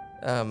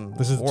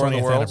this is the War of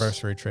 20th Worlds?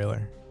 anniversary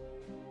trailer.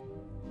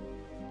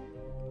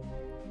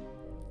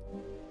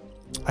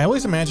 I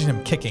always imagine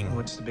him kicking.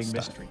 What's the big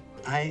stuff. mystery?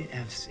 I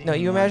have seen. No,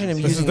 you imagine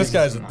him This using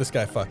this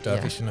guy fucked up.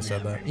 Yeah. He shouldn't have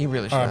said that. He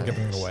really should. Oh, I'm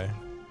giving it away.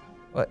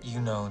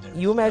 You know that.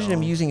 You imagine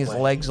him using his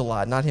legs a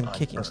lot, not him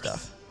kicking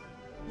stuff.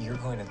 You're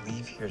going to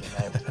leave here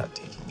tonight without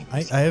taking me.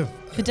 I have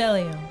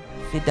Fidelio.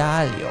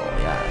 Fidelio,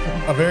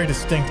 yeah. a very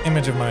distinct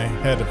image in my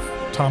head of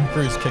Tom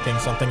Cruise kicking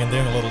something and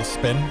doing a little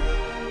spin.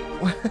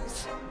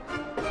 What?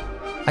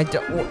 I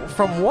don't.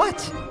 From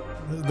what?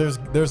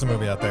 There's a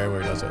movie out there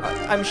where he does it.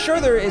 I'm sure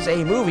there is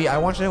a movie. I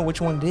want to know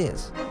which one it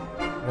is.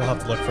 We'll have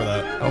to look for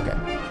that.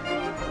 Okay.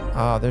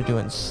 Oh, they're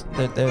doing.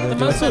 They're doing. most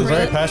This is a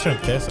very unreal-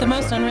 passionate kiss. The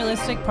most actually.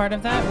 unrealistic part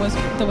of that was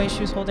the way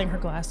she was holding her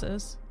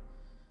glasses.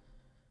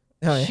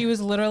 Oh, yeah. She was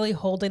literally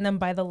holding them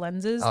by the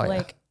lenses. Oh, yeah.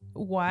 Like,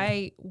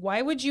 why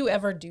would you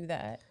ever do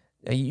that?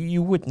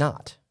 You would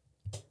not.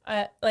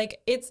 Like,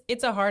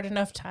 it's a hard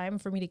enough time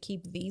for me to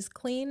keep these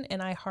clean,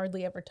 and I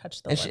hardly ever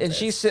touch the And, lenses. and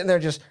she's sitting there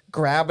just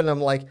grabbing them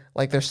like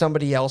they're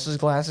somebody else's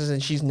glasses,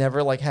 and she's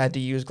never like had to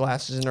use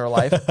glasses in her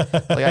life.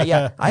 Like,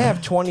 I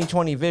have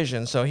 20/20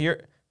 vision, so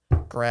here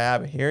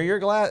are your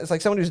glass. It's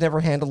like somebody who's never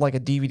handled like a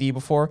DVD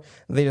before.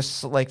 They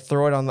just like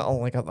throw it on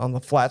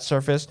the flat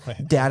surface,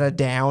 data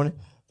down.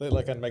 They,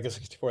 like on Mega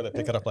 64, they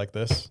pick it up like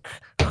this.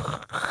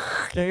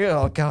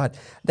 Oh God,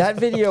 that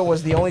video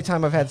was the only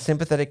time I've had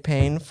sympathetic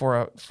pain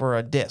for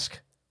a disc.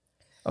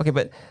 Okay,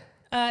 but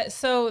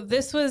So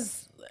this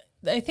was,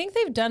 I think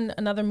they've done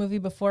another movie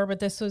before, but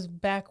this was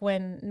back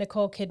when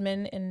Nicole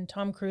Kidman and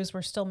Tom Cruise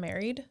were still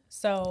married.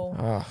 So,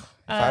 if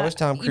I was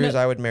Tom you Cruise, know-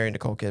 I would marry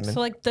Nicole Kidman.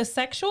 so like the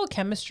sexual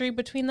chemistry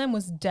between them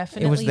was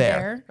definitely it was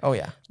there. Oh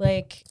yeah,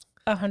 like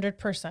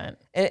 100%.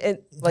 and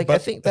like But I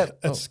think that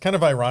it's kind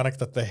of ironic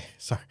that they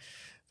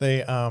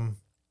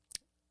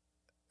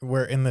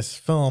were in this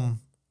film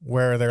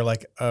where they're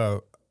like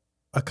a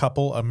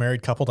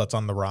married couple that's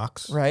on the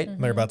rocks. right. Mm-hmm.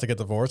 And they're about to get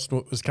divorced.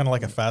 It was kind of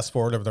like a fast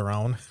forward of their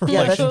own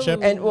Yeah, that's- relationship.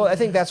 and well, I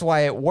think that's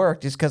why it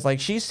worked is because like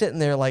she's sitting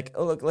there like,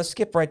 oh, look, let's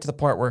skip right to the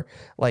part where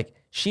like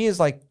she is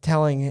like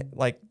telling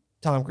like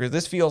Tom Cruise,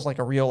 this feels like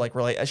a real like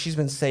really. She's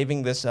been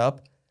saving this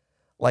up,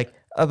 like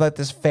about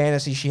this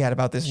fantasy she had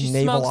about this She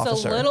naval smokes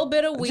officer. a little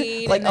bit of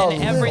weed like, and a then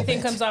little everything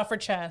bit. comes off her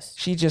chest.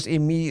 She just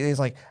immediately is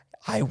like,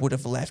 I would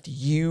have left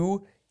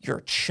you,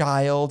 your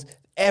child,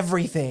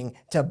 everything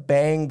to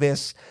bang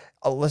this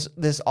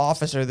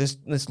officer, this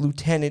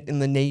lieutenant in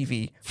the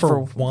Navy for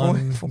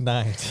one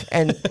night.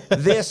 and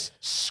this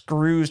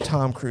screws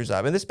Tom Cruise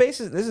up. And this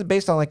is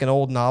based on like an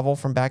old novel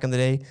from back in the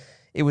day.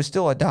 It was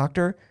still a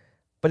doctor,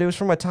 but it was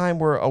from a time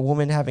where a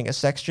woman having a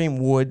sex dream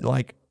would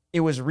like it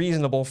was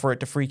reasonable for it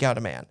to freak out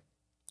a man.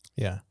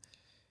 Yeah.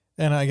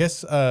 And I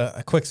guess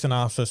a quick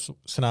synopsis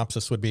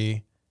would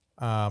be,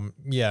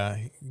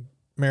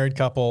 married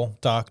couple,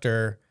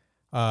 doctor,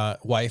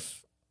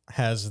 wife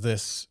has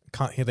this.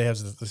 They have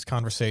this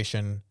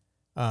conversation.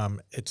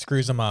 It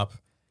screws him up.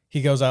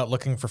 He goes out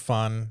looking for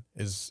fun.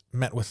 Is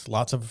met with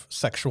lots of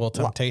sexual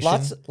temptation.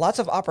 Lots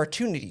of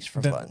opportunities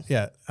for fun.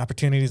 Yeah,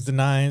 opportunities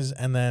denies,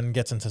 and then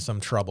gets into some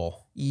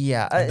trouble.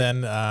 Yeah. And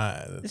then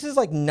this is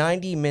like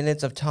 90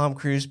 minutes of Tom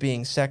Cruise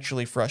being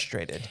sexually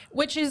frustrated.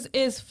 Which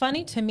is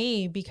funny to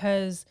me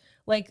because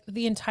like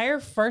the entire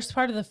first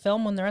part of the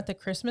film when they're at the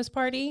Christmas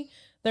party,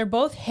 they're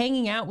both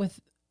hanging out with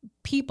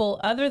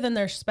people other than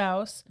their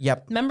spouse.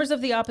 Yep. Members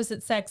of the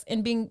opposite sex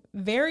and being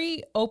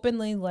very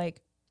openly like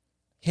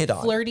hit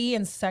on, flirty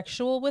and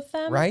sexual with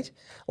them. Right?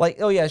 Like,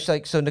 oh yeah, she's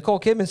like, so Nicole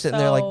Kidman's sitting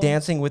there like So-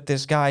 dancing with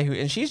this guy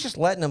and she's just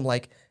letting him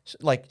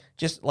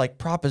just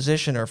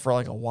proposition her for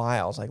like a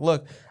while. It's like,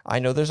 look, I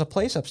know there's a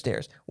place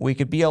upstairs. We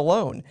could be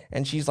alone.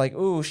 And she's like,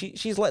 ooh,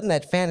 she's letting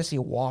that fantasy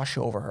wash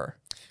over her.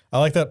 I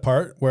like that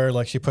part where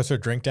like she puts her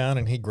drink down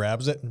and he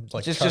grabs it and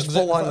like Just chugs it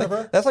full in on. front of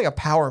her. That's like a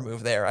power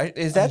move there.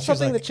 Is that she's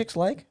something like- that chicks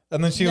like?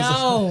 And then she was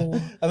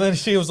No. and then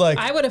she was like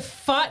I would have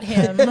fought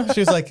him. she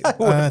was like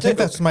I think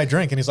that's my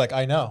drink, and he's like,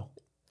 I know.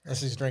 And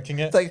she's drinking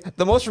it. It's like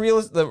the most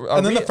realistic.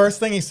 And then the first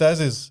thing he says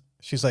is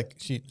she's like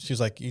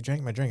you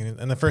drank my drink,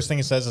 and the first thing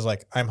he says is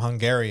like, I'm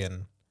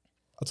Hungarian.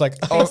 It's like,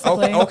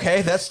 Basically.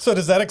 okay, that's so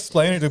does that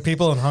explain it? Do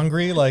people in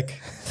Hungary like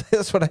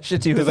that's what I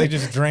should do. do they Like,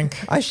 just drink?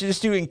 I should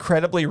just do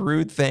incredibly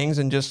rude things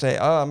and just say,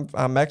 "Oh,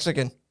 I'm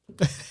Mexican."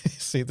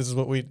 See, this is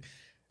what we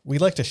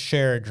like to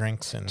share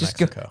drinks in Just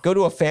Mexico. go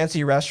to a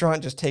fancy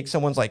restaurant, just take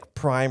someone's like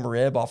prime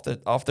rib off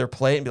their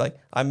plate and be like,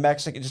 "I'm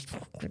Mexican." Just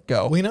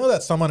go. We know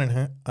that someone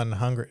in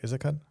Hungary, is it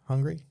called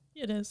Hungary?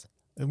 It is.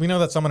 We know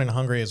that someone in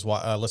Hungary has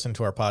listened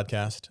to our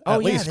podcast, Oh,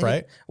 at yeah, least, they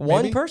right? did.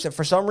 One Maybe? person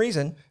for some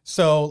reason.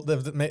 So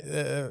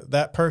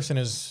that person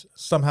is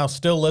somehow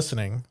still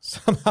listening,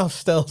 somehow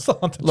still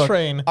on the Look,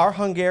 train. our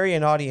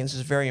Hungarian audience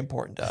is very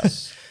important to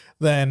us.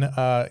 Then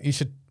you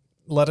should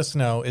let us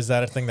know. Is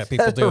that a thing that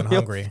people that do a in real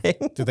Hungary?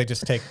 thing? Do they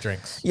just take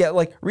drinks? Yeah,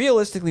 like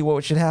realistically,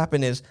 what should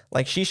happen is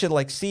like she should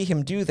like see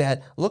him do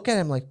that, look at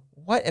him like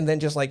what, and then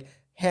just like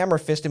hammer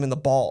fist him in the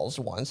balls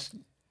once.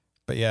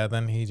 But yeah,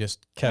 then he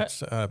just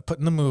kept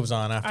putting the moves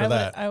on after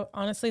that.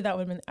 Honestly, that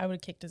would have been. I would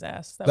have kicked his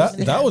ass.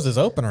 That was his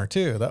opener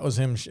too. That was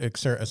him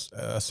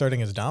asserting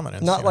his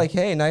dominance. Not you know? like,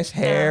 hey, nice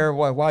hair.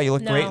 Wow, you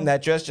look great No. in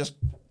that dress. Just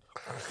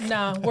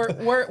No,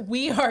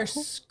 we are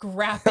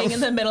scrapping in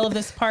the middle of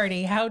this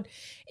party. How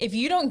if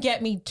you don't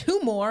get me two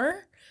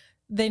more,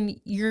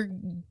 then you're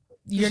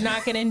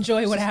not going to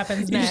enjoy what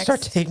happens you next. just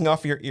start taking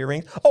off your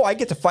earrings. Oh, I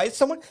get to fight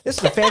someone. This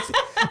is a fancy.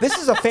 This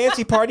is a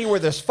fancy party where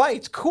there's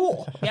fights.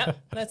 Cool. Yep,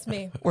 that's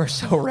me. We're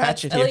so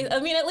ratchet here.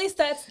 At least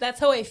that's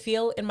how I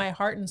feel in my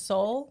heart and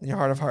soul. In your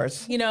heart of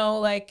hearts. You know,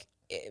 like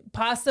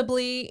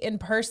possibly in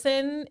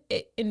person,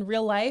 in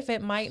real life,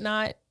 it might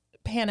not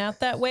pan out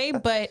that way,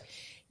 but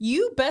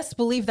you best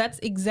believe that's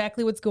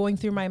exactly what's going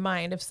through my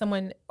mind. If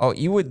someone Oh,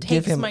 you would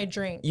give takes him my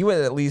drink, You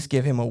would at least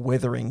give him a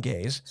withering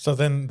gaze. So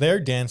then they're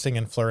dancing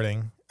and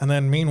flirting, and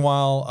then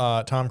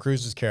meanwhile, Tom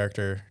Cruise's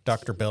character,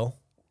 Dr. Bill,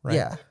 right?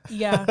 Yeah.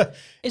 yeah,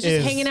 it's just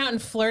Is- hanging out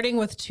and flirting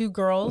with two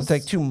girls. It's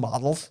like two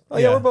models. Oh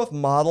yeah, Yeah. we're both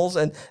models,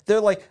 and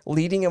they're like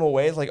leading him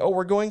away. It's like, oh,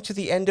 we're going to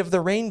the end of the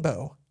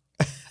rainbow.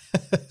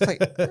 It's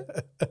like,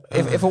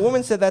 if a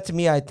woman said that to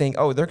me, I'd think,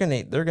 oh, they're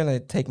gonna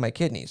take my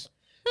kidneys.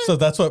 So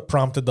that's what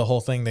prompted the whole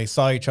thing. They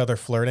saw each other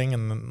flirting,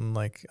 and then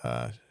like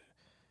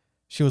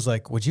she was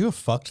like, "Would you have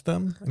fucked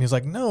them?" And he's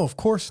like, "No, of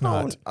course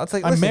not. I was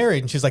like, I'm listen-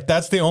 married." And she's like,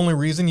 "That's the only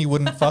reason you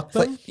wouldn't fuck It's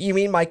them." like, you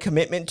mean my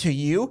commitment to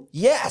you?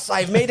 Yes,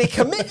 I've made a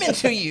commitment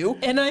to you.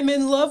 and I'm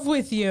in love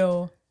with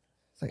you.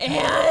 like-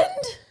 And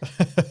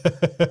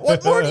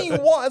What more do you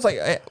want?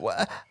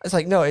 It's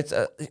like no. It's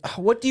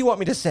what do you want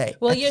me to say?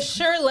 well, you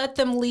sure let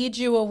them lead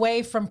you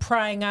away from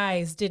prying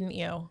eyes, didn't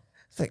you?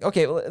 It's like,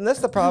 okay, well, and that's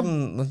the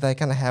problem that I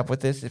kind of have with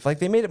this. If like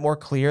they made it more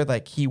clear,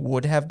 like he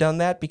would have done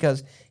that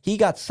because he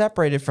got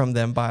separated from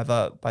them by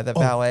the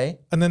valet.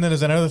 And then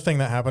there's another thing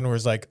that happened where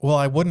it's like, "Well,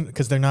 I wouldn't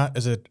because they're not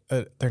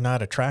they're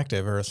not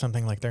attractive or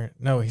something like they're."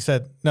 No, he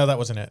said, "No, that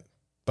wasn't it."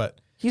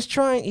 But He's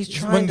trying. He's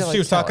trying when to. Like, she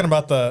was tell talking her.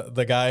 about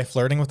the guy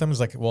flirting with him, it's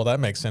like, "Well, that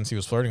makes sense. He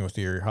was flirting with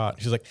you. You're hot."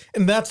 She's like,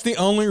 "And that's the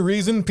only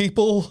reason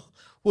people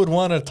would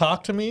want to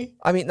talk to me?"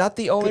 I mean, not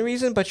the only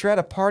reason, but you're at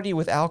a party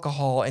with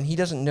alcohol and he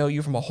doesn't know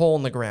you from a hole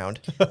in the ground.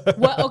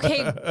 Well,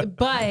 okay,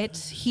 but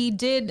he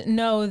did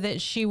know that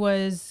she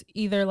was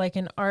either like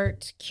an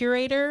art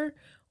curator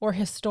or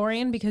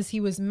historian because he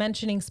was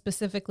mentioning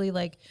specifically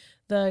like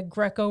the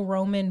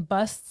Greco-Roman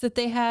busts that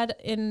they had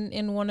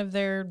in one of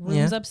their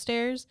rooms Yeah.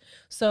 upstairs.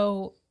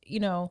 So, you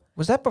know,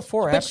 Was that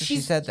before or but after she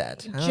said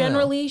that? I don't know.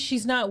 generally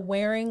she's not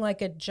wearing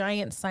like a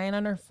giant sign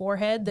on her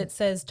forehead that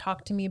says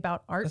 "Talk to me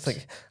about art." It's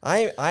like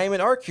I'm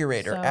an art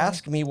curator. So-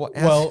 Ask me what.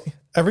 Well,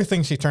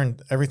 everything she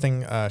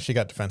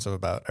got defensive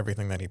about,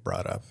 everything that he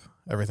brought up.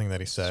 everything that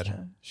he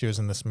said. She was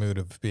in this mood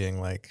of being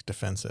like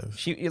defensive.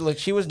 She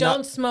was Don't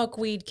not. smoke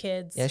weed,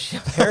 kids. Yeah, she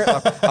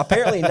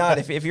apparently not.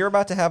 If you're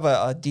about to have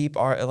a deep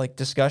like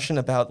discussion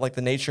about like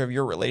the nature of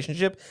your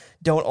relationship,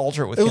 don't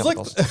alter it with It was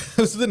chemicals. like it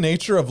was the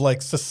nature of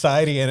like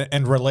society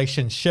and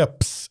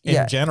relationships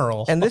in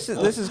general. And this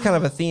is kind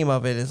of a theme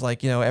of it, is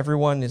like,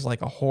 everyone is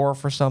like a whore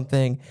for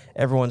something.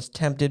 Everyone's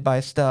tempted by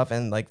stuff,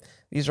 and like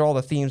these are all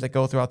the themes that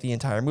go throughout the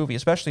entire movie,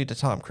 especially to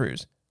Tom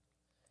Cruise.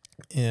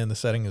 And the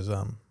setting is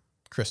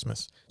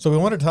Christmas. So we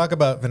want to talk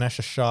about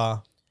Vanessa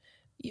Shaw.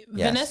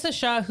 Vanessa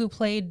Shaw, who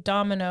played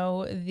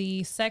Domino,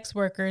 the sex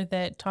worker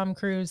that Tom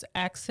Cruise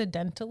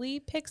accidentally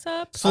picks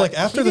up. So like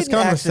after He this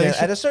didn't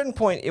conversation, at a certain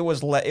point, it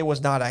was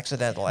not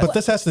accidental. but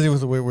this has to do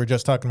with what we were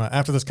just talking about.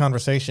 After this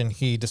conversation,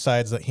 he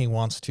decides that he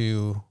wants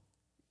to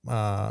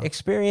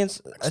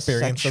experience other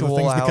sexual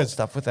things out because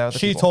stuff with other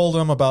she people. told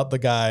him about the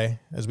guy,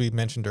 as we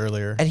mentioned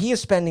earlier. And he is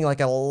spending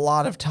like a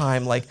lot of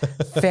time like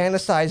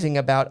fantasizing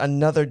about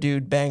another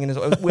dude banging his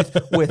with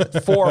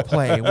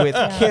foreplay, with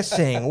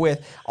kissing,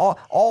 with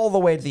all the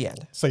way to the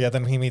end. So yeah,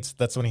 then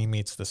that's when he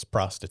meets this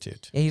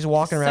prostitute. Yeah, he's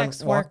walking around.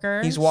 Sex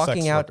worker. He's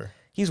walking Sex out. worker.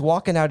 He's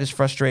walking out his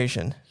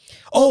frustration.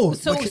 Oh,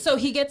 So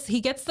he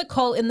gets the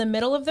call in the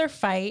middle of their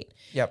fight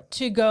Yep.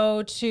 to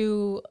go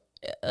to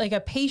like a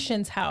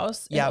patient's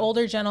house, Yep. an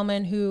older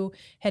gentleman who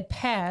had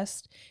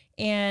passed,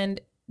 and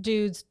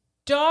dude's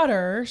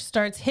daughter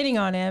starts hitting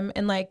on him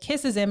and like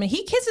kisses him, and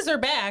he kisses her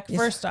back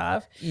first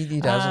off. He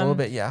does a little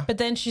bit, yeah. But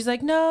then she's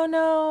like,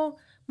 no,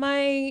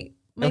 my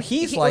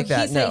he's like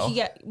that, no.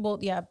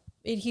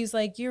 He's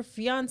like, your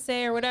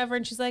fiance or whatever,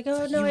 and she's like,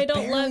 oh no, you I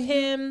don't love barely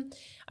him.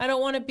 I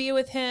don't want to be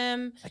with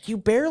him. Like, you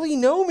barely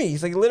know me.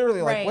 He's like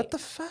literally like, Right. what the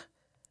fuck?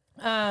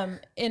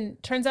 And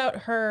turns out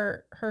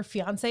her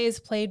fiance is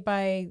played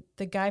by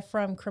the guy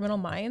from Criminal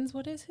Minds.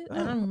 What is it? I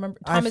don't remember.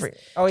 Thomas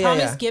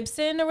yeah.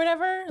 Gibson or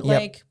whatever.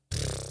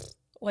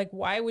 Like,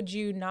 why would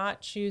you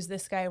not choose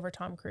this guy over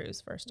Tom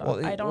Cruise? First off,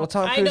 Well, I don't. well,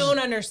 Tom I Cruise don't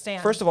is-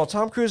 understand. First of all,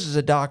 Tom Cruise is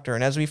a doctor,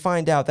 and as we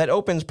find out, that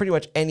opens pretty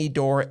much any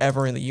door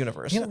ever in the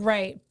universe.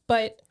 right?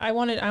 But I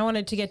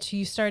wanted to get to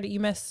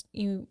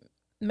you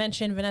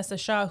mentioned Vanessa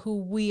Shaw, who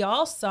we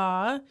all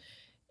saw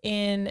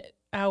in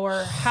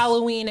our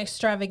Halloween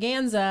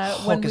extravaganza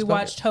when we Hocus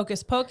watched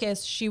Hocus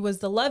Pocus. She was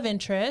the love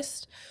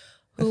interest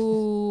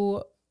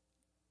who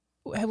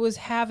was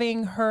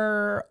having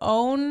her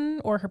own,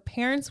 or her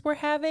parents were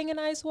having an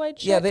Eyes Wide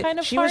Shut kind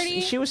of she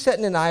party. she was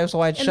setting an Eyes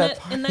Wide Shut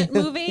in party. that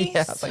movie.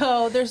 Yeah, it's like,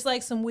 So there's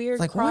like some weird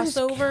like, what is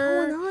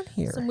crossover, going on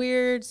here? some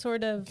weird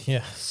sort of yeah,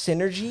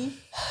 synergy.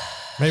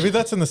 maybe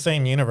that's in the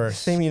same universe.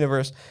 Same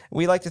universe.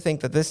 We like to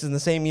think that this is in the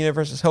same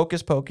universe as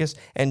Hocus Pocus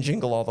and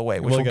Jingle All the Way,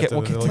 which we'll get to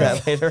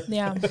that later.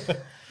 yeah.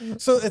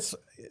 So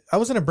I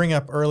was going to bring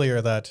up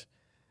earlier that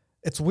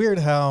it's weird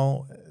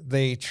how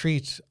they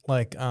treat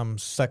like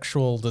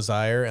sexual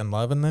desire and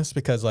love in this,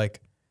 because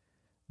like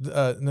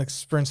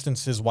for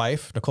instance, his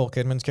wife, Nicole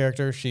Kidman's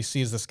character, she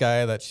sees this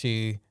guy that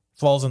she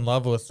falls in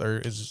love with, or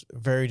is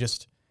very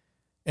just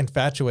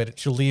infatuated.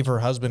 She'll leave her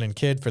husband and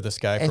kid for this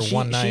guy And for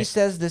one night. she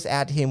says this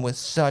at him with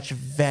such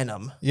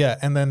venom. Yeah,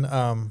 and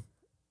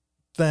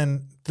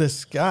then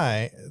this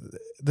guy,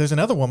 there's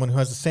another woman who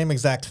has the same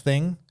exact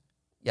thing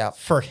Yeah.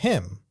 for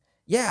him.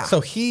 Yeah.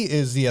 So he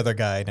is the other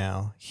guy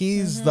now.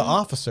 He's the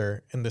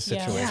officer in this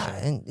Yeah. situation.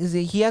 yeah,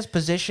 and he has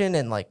position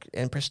and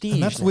prestige.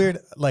 And that's now. weird.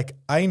 Like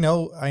I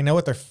know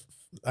what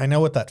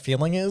that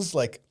feeling is,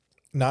 like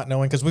not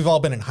knowing, because we've all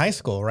been in high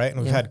school, right?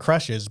 And we've had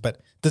crushes,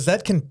 but does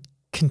that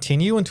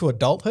continue into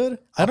adulthood?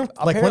 I don't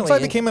like once I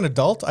Apparently, became an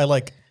adult, I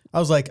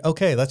was like,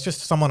 okay, that's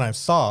just someone I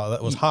saw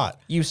that was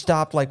hot. You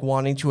stopped like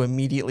wanting to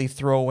immediately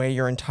throw away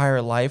your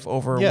entire life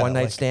over Yeah, one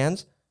night like-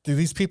 stands. Do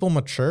these people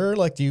mature?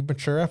 Like, do you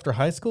mature after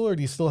high school, or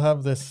do you still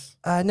have this?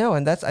 No,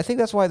 and I think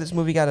that's why this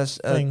movie got us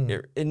Thing.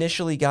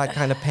 initially got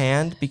kind of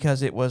panned,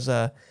 because it was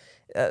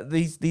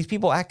these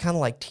people act kind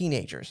of like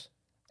teenagers,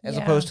 as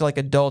Yeah. opposed to like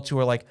adults who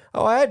are like,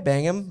 oh, I'd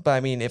bang him, but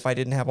I mean, if I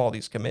didn't have all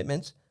these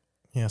commitments.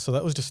 Yeah, so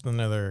that was just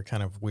another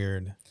kind of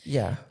weird.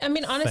 Yeah, I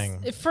mean, honestly,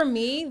 Thing. for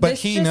me, But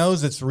this he just-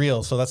 knows it's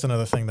real, so that's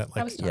another thing that I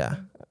like was yeah,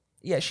 talking.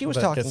 yeah. She was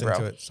that talking, gets bro.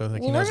 into it. So like, he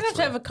Well, we're knows gonna it's have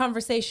to have real. a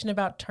conversation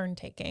about turn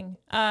taking.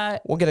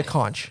 We'll get a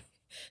conch.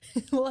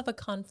 We'll have a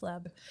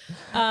conflab.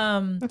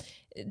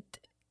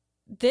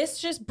 This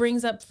just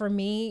brings up for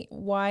me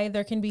why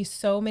there can be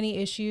so many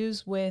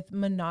issues with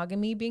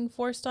monogamy being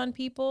forced on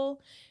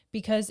people,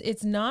 because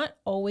it's not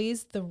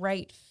always the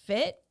right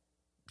fit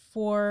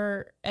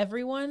for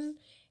everyone.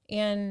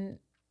 And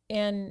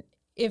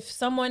if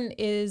someone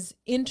is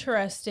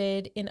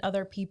interested in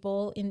other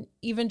people and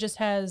even just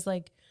has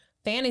like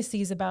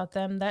fantasies about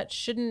them, that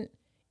shouldn't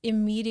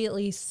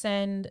immediately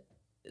send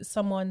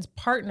someone's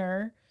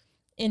partner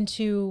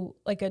into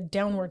like a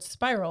downward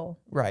spiral.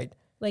 Right.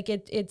 Like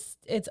it's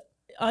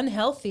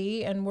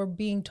unhealthy, and we're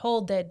being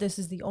told that this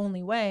is the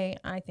only way.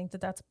 I think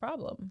that that's a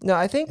problem. No,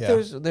 I think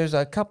Yeah. there's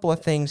a couple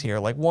of things here.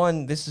 Like,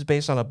 one, this is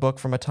based on a book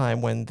from a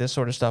time when this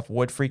sort of stuff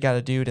would freak out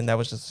a dude, and that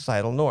was the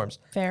societal norms.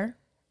 Fair.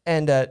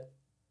 And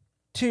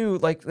two,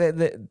 like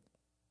the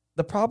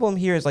the problem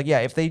here is like, yeah,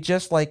 if they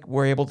just like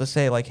were able to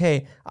say like,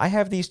 hey, I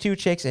have these 2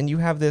 chicks and you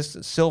have this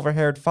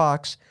silver-haired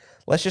fox,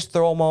 let's just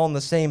throw them all in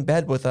the same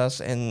bed with us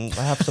and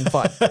have some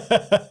fun.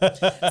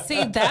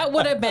 See, that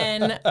would have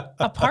been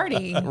a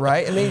party.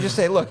 Right? And then you just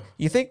say, look,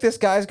 you think this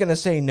guy's going to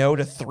say no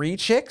to 3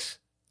 chicks?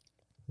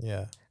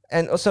 Yeah.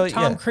 And so,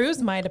 Tom yeah.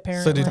 Cruise might So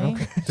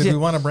apparently. did we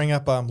want to bring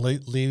up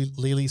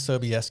Lily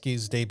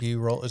Sobieski's debut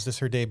role? Is this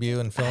her debut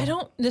in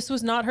film? This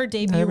was not her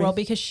debut role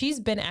because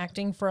she's been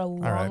acting for a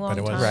long, long but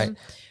it was. time. Right.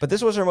 But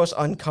this was her most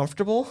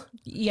uncomfortable.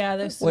 Yeah,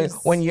 this When,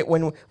 was.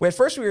 when at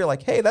first we were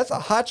like, hey, that's a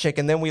hot chick.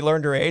 And then we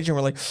learned her age and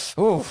we're like,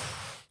 ooh.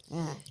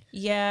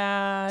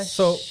 Yeah,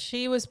 So-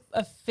 she was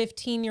a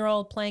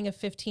 15-year-old playing a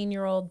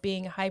 15-year-old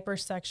being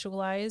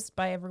hypersexualized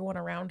by everyone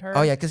around her.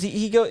 Oh yeah, because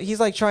he's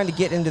like trying to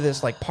get into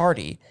this like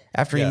party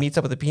after he Yeah. meets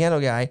up with the piano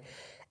guy,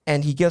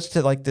 and he gets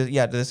to like to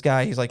this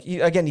guy. He's like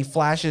he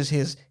flashes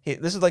his.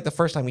 This is like the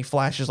first time he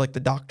flashes like the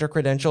doctor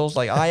credentials.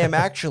 Like I am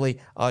actually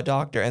a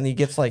doctor, and he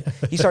gets like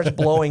he starts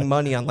blowing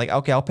money on like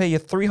okay, I'll pay you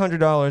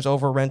 $300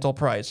 over rental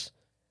price.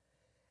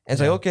 And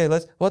it's like, okay,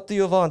 what do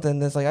you want?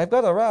 And it's like, I've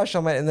got a rash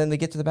on my, and then they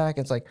get to the back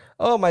and it's like,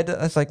 oh,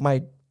 it's like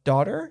my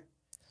daughter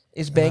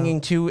is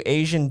banging 2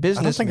 Asian I don't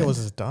businessmen. think it was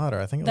his daughter.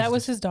 I think that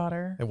was his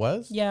daughter. It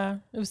was? Yeah,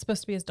 it was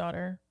supposed to be his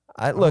daughter.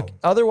 Look,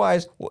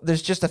 otherwise,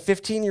 there's just a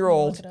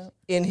 15-year-old Look it up.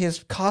 in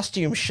his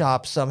costume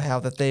shop somehow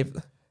that they've.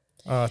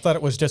 I thought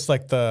it was just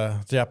like the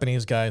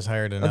Japanese guys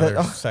hired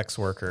another sex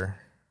worker.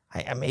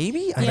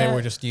 Maybe? And Yeah. they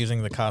were just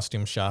using the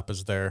costume shop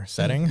as their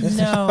setting.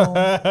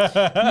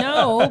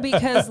 No,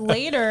 because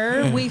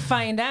later we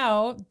find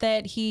out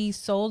that he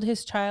sold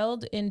his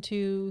child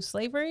into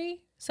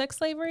slavery, sex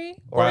slavery.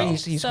 Or Wow.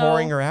 he's So-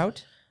 whoring her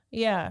out?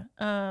 Yeah.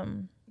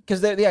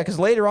 Because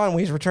later on when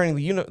he's returning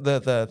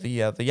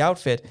the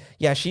outfit,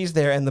 yeah, she's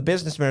there, and the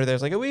businessmen are there.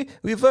 It's like,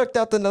 we've worked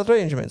out the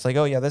arrangement. It's like,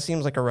 oh yeah, that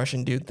seems like a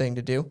Russian dude thing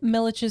to do.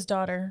 Milich's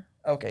daughter.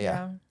 Okay,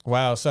 yeah.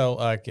 Wow. So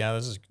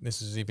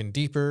this is even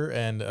deeper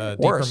and deeper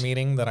Worse.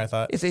 meaning than I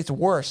thought. It's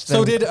worse.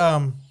 So than, did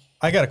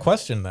I got a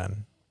question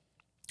then.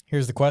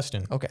 Here's the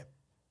question. okay.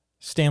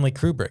 Stanley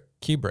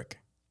Kubrick.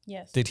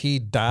 Yes. Did he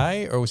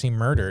die or was he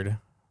murdered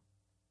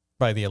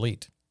by the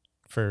elite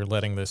for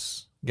letting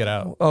this get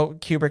out? Oh,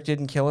 Kubrick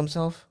didn't kill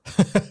himself.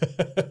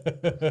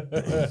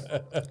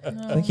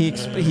 Like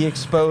he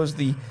exposed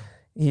the.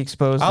 He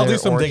exposed. I'll their do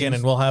some digging orgies.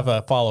 and we'll have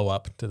a follow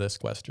up to this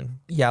question.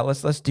 Yeah,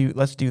 let's do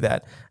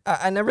that.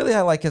 And I really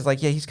like because like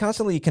he's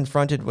constantly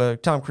confronted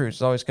with Tom Cruise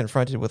is always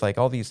confronted with like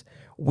all these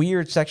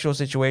weird sexual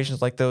situations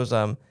like those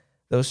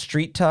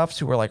street toughs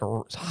who were like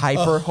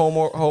hyper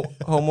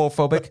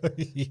homophobic.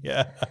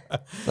 Yeah.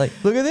 Like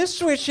look at this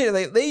sweet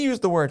shit. They use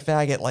the word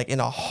faggot like in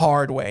a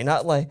hard way,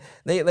 not like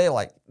they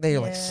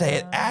say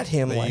it at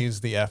him. They like,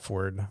 use the F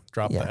word,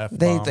 drop the yeah, F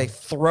they bomb.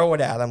 throw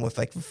it at him with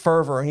like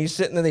fervor, and he's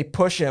sitting there. They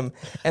push him,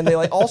 and they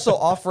like also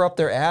offer up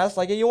their ass.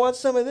 Like, hey, you want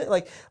some of it?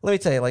 Like, let me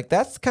tell you, like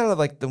that's kind of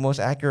like the most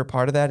accurate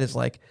part of that is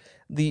like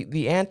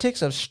the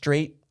antics of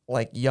straight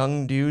like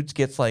young dudes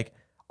gets like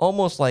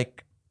almost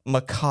like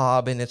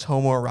macabre in its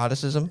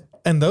homoeroticism.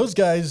 And those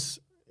guys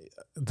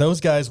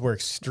were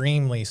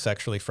extremely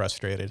sexually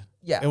frustrated.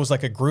 Yeah. It was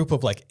like a group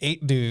of like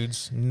 8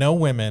 dudes, no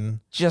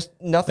women. Just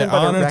nothing They're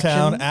but on in erection.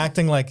 town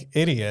acting like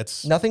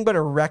idiots. Nothing but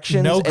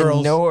erections. No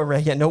girls.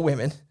 And no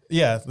women.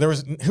 Yeah, there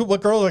was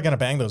what girls are gonna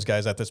bang those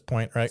guys at this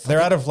point, right?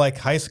 They're out of like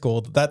high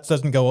school. That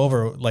doesn't go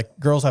over. Like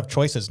girls have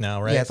choices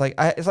now, right? Yeah,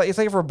 it's like if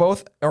we're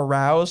both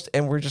aroused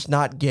and we're just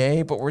not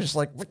gay, but we're just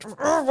like, what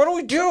do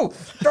we do?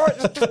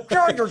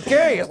 God, you're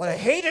gay. It's like, I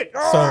hate it.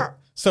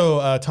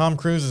 So Tom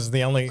Cruise is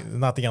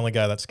not the only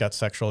guy that's got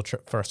sexual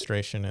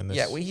frustration in this.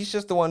 Yeah, well, he's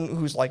just the one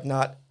who's like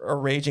not a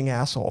raging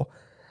asshole.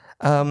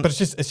 But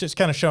it's just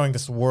kind of showing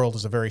this world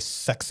is a very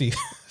sexy,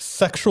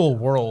 sexual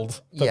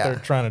world that Yeah. they're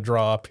trying to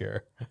draw up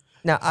here.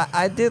 Now,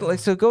 I did like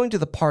so going to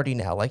the party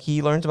now. Like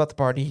he learns about the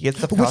party, he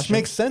gets the Which costume.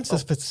 makes sense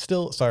if it's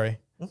still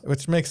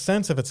Which makes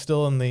sense if it's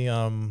still in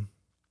the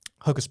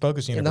Hocus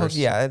Pocus In the universe.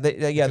 hook- that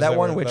Because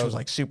one they were- witch that was was-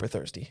 like super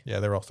thirsty. Yeah,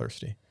 they're all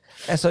thirsty.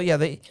 And so yeah,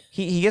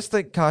 he gets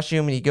the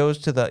costume and he goes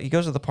to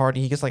the party.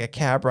 He gets like a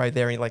cab ride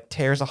there and he like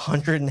tears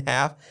 100 in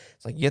half.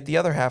 It's like you get the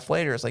other half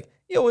later. It's like,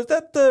 yo, is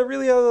that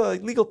really how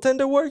legal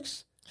tender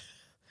works?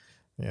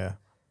 Yeah.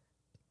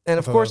 And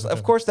of thought course,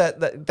 that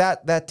was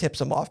that tips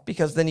him off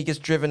because then he gets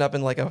driven up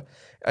in like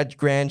a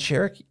Grand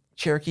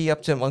Cherokee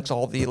up to amongst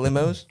all the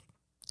limos.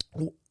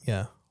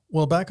 Yeah.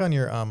 Well, back on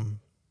your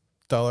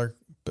dollar,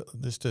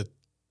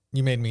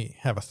 you made me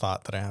have a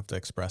thought that I have to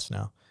express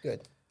now.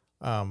 Good.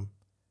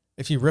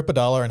 If you rip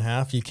 $1 in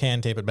half, you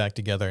can tape it back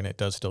together, and it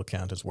does still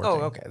count as working.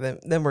 Oh, okay.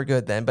 Then we're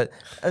good then. But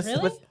Really?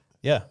 but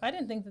Yeah. I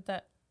didn't think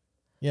that.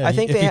 Yeah. I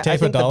think if you I tape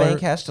think a the dollar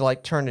bank has to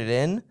like turn it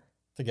in.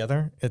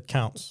 together, it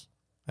counts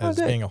as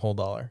good. being a whole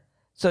dollar.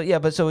 So yeah,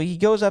 but so he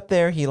goes up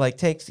there. He like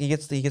he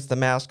gets the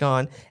mask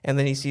on, and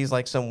then he sees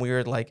like some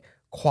weird like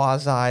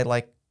quasi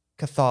like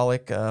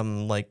Catholic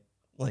like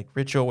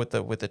ritual with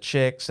the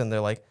chicks, and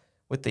they're like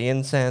with the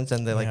incense,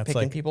 and they're Yeah, like it's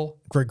picking like- people.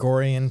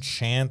 Gregorian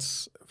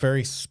chants,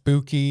 very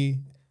spooky.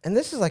 And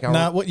this is like a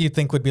Not what you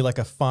think would be like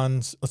a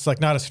fun. It's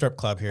like not a strip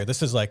club here.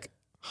 This is like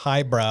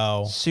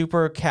highbrow.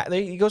 super.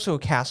 He goes to a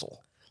castle.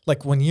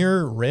 Like when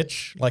you're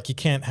rich, like you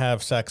can't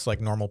have sex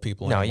like normal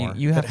people No, anymore.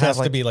 you have it to has have,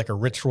 to like, be like a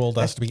ritual.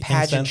 There has to be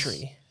pageantry.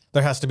 incense.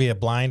 There has to be a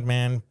blind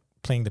man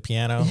playing the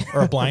piano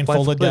or a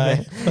blindfolded guy.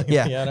 playing the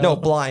Yeah, piano. no,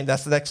 blind.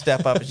 That's the next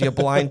step up. Is you a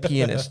blind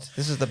pianist?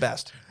 This is the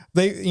best.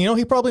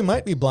 He probably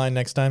might be blind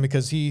next time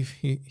because he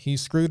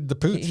screwed the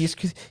pooch.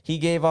 He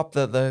gave up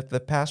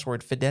the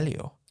password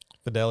Fidelio.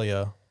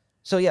 Fidelio.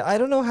 So yeah, I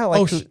don't know how.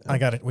 Like, I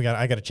got it.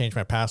 I got to change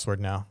my password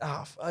now.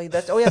 That's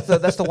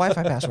the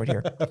Wi-Fi password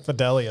here.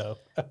 Fidelio.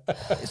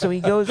 So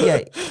he goes,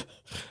 yeah.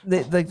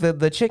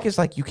 The chick is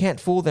like, you can't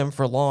fool them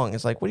for long.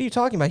 It's like, what are you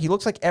talking about? He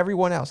looks like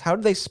everyone else. How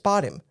did they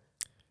spot him?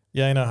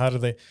 Yeah, I know. How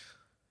did they?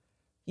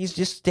 He's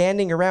just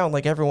standing around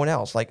like everyone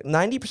else. Like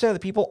 90% of the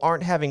people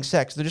aren't having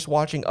sex. They're just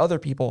watching other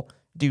people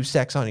do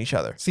sex on each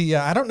other. See,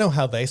 yeah, I don't know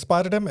how they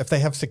spotted him. If they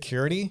have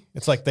security,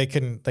 it's like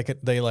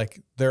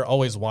they're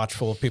always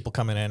watchful of people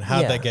coming in.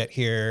 How'd they get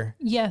here?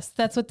 Yes,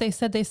 that's what they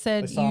said. They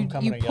said They saw him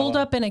coming you to pulled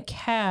yellow. up in a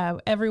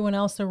cab. Everyone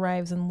else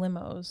arrives in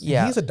limos.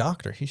 Yeah. He's a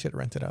doctor. He should have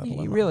rented out a He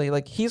limo. really,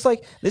 like, he's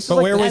like, this But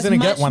is where like, was As gonna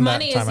get much one that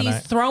money time as of he's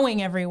night.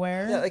 throwing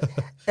everywhere. yeah, like,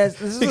 as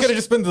this is He could have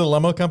just been to the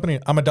limo company.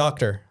 I'm a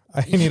doctor.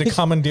 I need to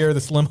commandeer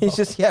this limo. He's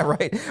just, yeah,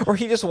 right. Or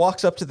he just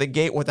walks up to the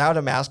gate without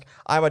a mask.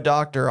 I'm a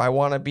doctor. I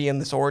want to be in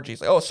this orgy.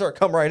 He's like, oh, sir,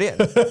 come right in.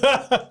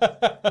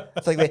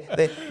 It's like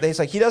it's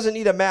like, he doesn't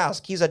need a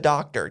mask. He's a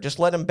doctor. Just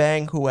let him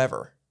bang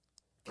whoever.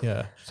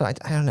 Yeah. So I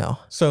don't know.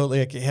 So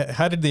like,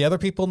 how did the other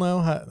people know?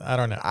 I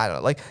don't know. I don't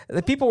know. Like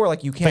the people were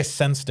like, you They can't,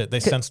 sensed it. They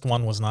sensed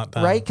one was not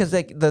them. right? Because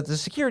the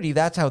security,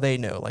 that's how they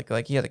know.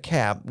 Like he had a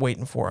cab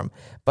waiting for him.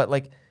 But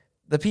like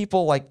the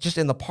people like just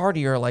in the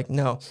party are like,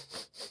 no,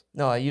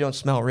 you don't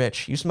smell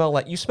rich. You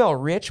smell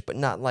rich, but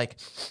not like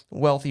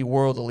wealthy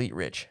world elite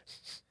rich.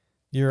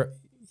 You're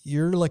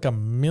like a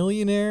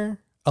millionaire,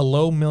 a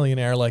low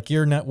millionaire. Like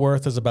your net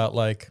worth is about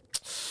like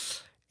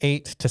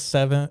 8 to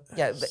 7.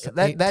 Yeah,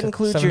 that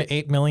includes 7 your to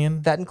 8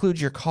 million. That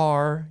includes your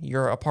car,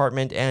 your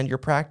apartment, and your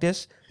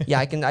practice. Yeah,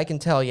 I can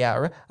tell.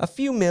 Yeah, a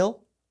few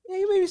mil.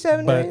 Yeah, maybe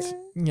 7 But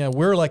million. yeah,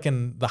 we're like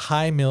in the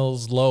high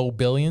mills, low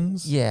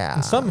billions. Yeah.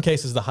 In some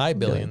cases, the high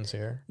billions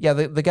here. Yeah,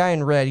 the guy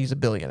in red, he's a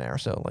billionaire.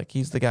 So like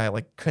he's the guy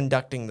like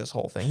conducting this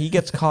whole thing. He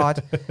gets caught,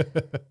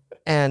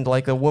 and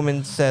like the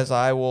woman says,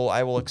 "I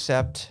will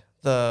accept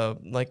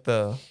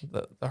the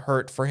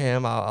hurt for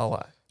him.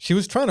 I'll." She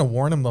was trying to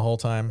warn him the whole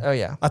time. Oh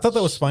yeah. I thought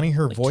that was funny.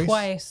 Her voice.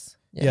 Twice.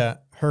 Yeah,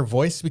 her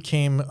voice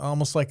became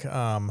almost like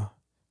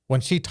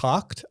when she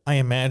talked, I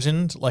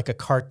imagined like a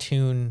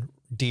cartoon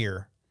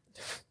deer.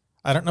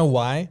 I don't know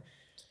why,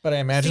 but I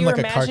So imagined you were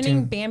like a imagining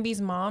cartoon Bambi's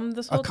mom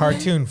this whole a time?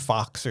 cartoon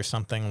fox or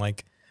something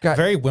like God.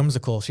 very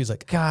whimsical. She's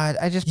like, God,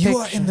 I just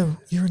you're picture-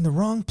 in the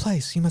wrong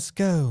place. You must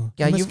go.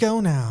 Yeah, you must you've-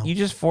 go now. You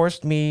just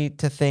forced me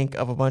to think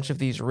of a bunch of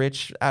these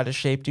rich, out of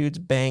shape dudes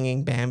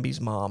banging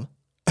Bambi's mom.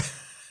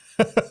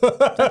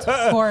 That's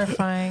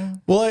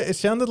horrifying. Well, it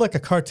sounded like a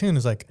cartoon.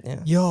 It's like,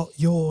 Yeah.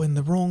 you're in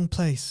the wrong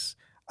place.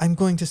 I'm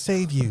going to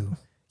save you.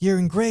 You're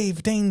in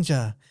grave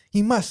danger.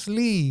 You must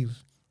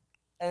leave.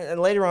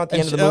 And later on at the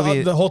And end of the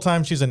movie, the whole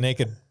time she's a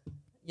naked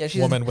yeah,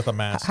 she's woman with a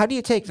mask. How do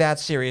you take that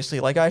seriously?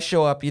 Like I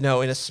show up, in a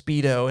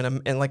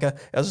Speedo and like a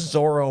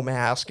Zorro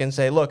mask and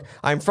say, look,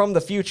 I'm from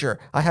the future.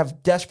 I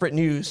have desperate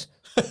news.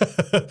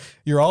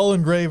 You're all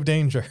in grave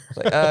danger.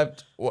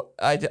 It's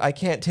like, I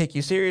can't take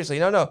you seriously.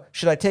 No.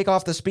 Should I take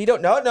off the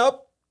Speedo?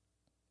 No.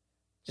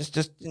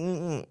 Just.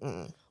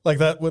 Like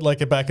that would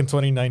like it back in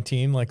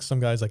 2019. Like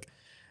some guys like,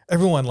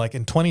 everyone like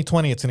in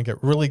 2020 it's gonna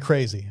get really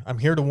crazy. I'm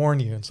here to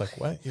warn you. It's like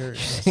what? You're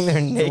sitting there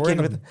you're naked wearing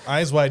a with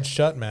eyes wide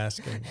shut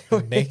mask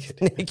and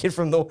naked. naked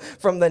from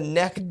the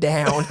neck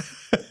down.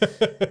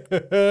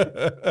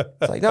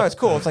 It's like, no, it's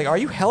cool. It's like, are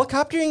you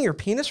helicoptering your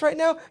penis right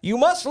now? You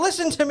must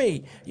listen to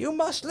me. You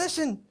must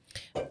listen.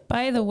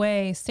 By the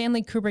way,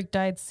 Stanley Kubrick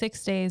died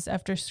 6 days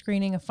after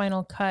screening a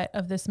final cut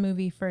of this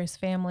movie for his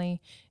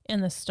family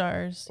in the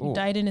stars. He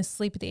died in his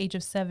sleep at the age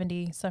of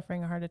 70,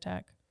 suffering a heart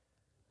attack.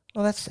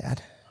 Oh, that's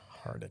sad.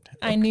 Hard attack.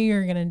 I knew you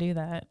were going to do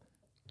that.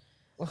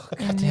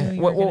 I knew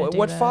you were gonna do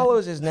What that.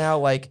 follows is now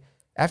like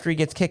after he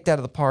gets kicked out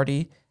of the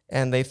party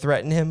and they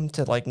threaten him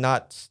to like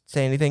not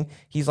say anything.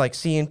 He's like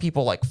seeing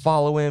people like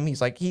follow him. He's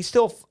like he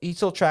still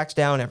tracks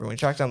down everyone. He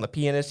tracks down the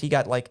pianist. He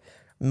got like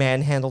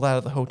manhandled out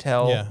of the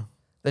hotel. Yeah.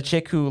 The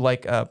chick who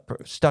like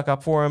stuck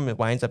up for him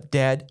winds up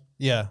dead.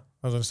 Yeah,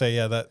 I was gonna say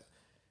that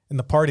in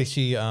the party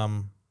she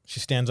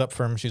stands up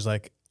for him. She's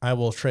like, I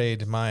will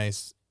trade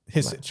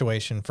his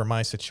situation for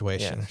my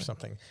situation or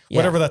something. Yeah.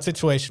 Whatever that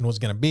situation was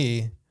gonna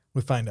be,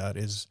 we find out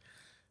was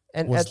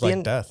At like the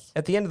end, death.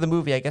 At the end of the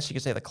movie, I guess you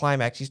could say the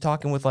climax. He's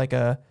talking with like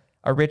a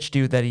rich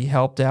dude that he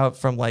helped out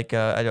from like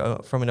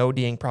from an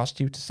ODing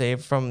prostitute to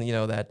save from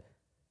that,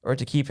 or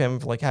to keep him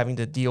like having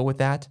to deal with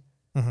that.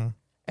 Mm-hmm.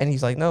 And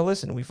he's like, no,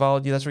 listen, we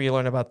followed you. That's where you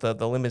learn about the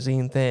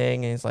limousine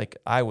thing. And he's like,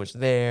 I was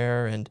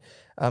there. And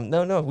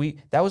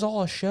that was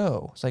all a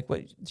show. It's like,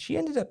 what? She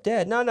ended up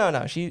dead.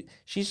 No. She's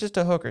just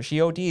a hooker.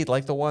 She OD'd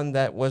like the one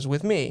that was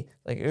with me.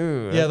 Like,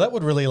 ooh. Yeah, that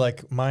would really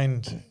like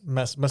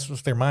mess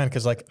with their mind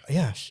because like,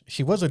 yeah,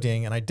 she was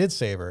ODing and I did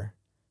save her.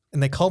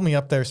 and they called me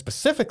up there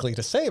specifically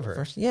to save her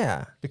First,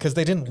 yeah. because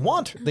they didn't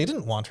want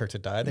her to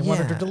die. They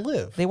wanted her to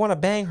live. They want to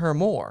bang her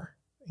more.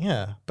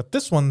 Yeah, but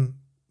this one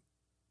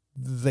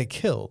they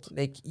killed.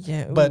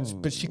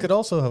 But she could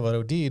also have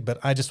OD'd, but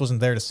I just wasn't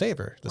there to save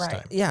her this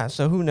time. Yeah,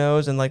 so who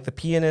knows? And like the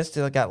pianist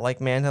got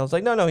like manhandled. It's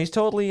like, no, he's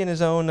totally in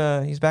his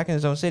own. He's back in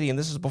his own city, and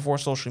this is before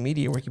social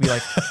media, where you could be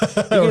like,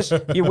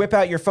 you whip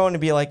out your phone and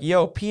be like,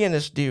 "Yo,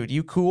 pianist dude,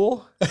 you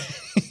cool?"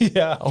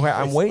 Yeah. Okay,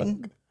 I'm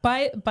waiting.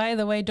 By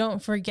the way,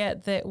 don't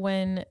forget that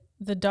when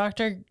the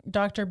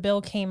Dr.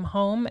 Bill came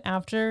home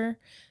after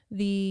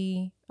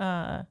the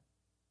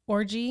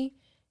orgy,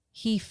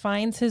 he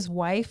finds his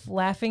wife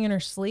laughing in her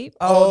sleep.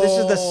 Oh, this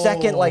is the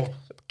second like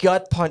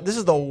gut punch. This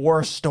is the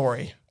worst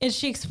story. And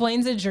she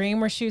explains a dream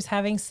where she was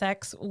having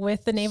sex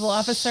with the naval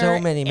officer So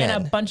many men.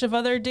 and a bunch of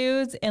other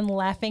dudes and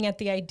laughing at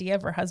the idea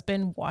of her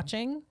husband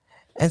watching.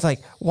 And it's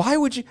like, why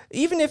would you,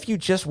 even if you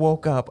just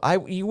woke up,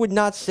 you would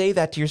not say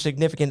that to your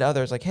significant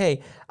other. It's like,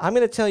 hey, I'm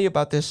going to tell you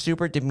about this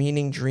super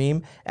demeaning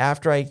dream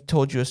after I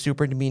told you a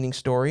super demeaning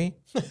story.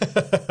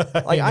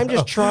 Like, I'm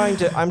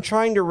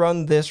trying to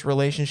run this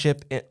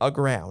relationship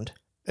aground.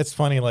 It's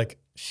funny, like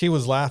she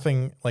was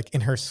laughing like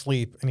in her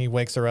sleep, and he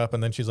wakes her up,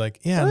 and then she's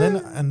like, "Yeah,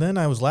 and then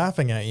I was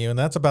laughing at you, and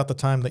that's about the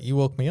time that you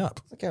woke me up."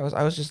 Like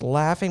I was just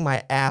laughing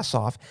my ass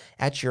off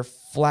at your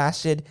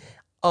flaccid,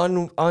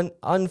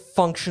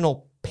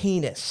 unfunctional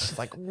penis.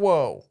 Like,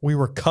 whoa. We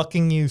were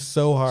cucking you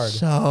so hard.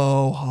 So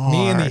hard.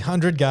 Me and the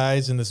 100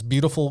 guys in this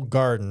beautiful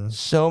garden.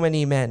 So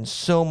many men,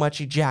 so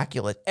much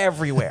ejaculate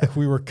everywhere.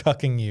 We were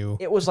cucking you.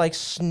 It was like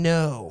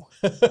snow.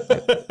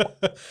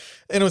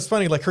 And it was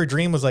funny, like her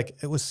dream was like,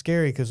 it was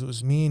scary because it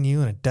was me and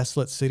you in a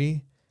desolate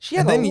city. She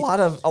had a lot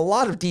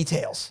of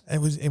details.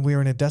 And we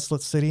were in a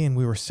desolate city, and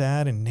we were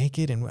sad and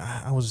naked, and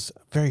I was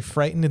very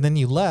frightened. And then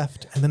you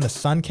left, and then the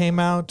sun came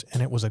out,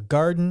 and it was a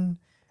garden,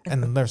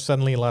 and then there's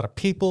suddenly a lot of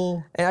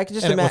people. And I can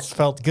just imagine imagine. it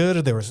felt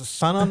good. There was a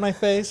sun on my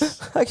face.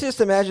 I can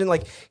just imagine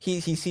like he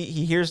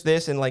hears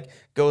this and like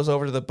goes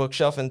over to the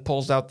bookshelf and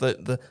pulls out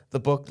the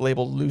book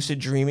labeled Lucid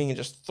Dreaming and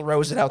just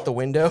throws it out the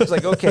window. It's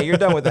like, okay, you're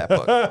done with that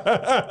book.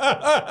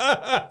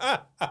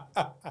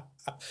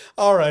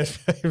 All right,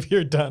 if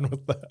you're done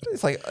with that.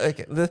 It's like,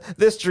 okay,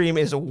 this dream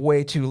is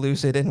way too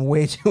lucid and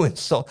way too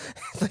it's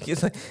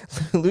like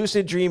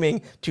lucid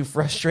dreaming to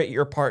frustrate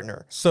your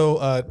partner.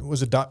 So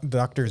was it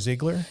Dr.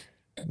 Ziegler?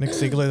 Nick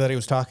Ziegler that he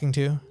was talking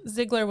to?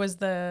 Ziegler was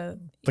the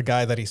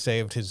guy that he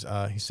saved his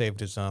girl.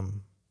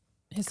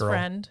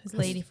 friend, his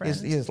lady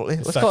friend.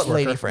 Let's call it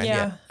lady friend.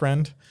 Yeah.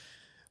 Friend.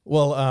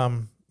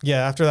 Well,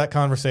 yeah, after that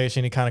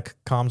conversation, he kind of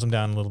calms him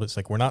down a little bit. It's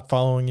like, we're not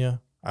following you.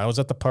 I was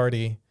at the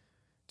party.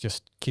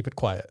 Just keep it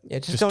quiet. Yeah,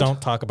 just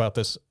don't talk about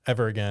this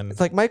ever again. It's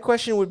like, my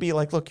question would be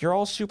like, look, you're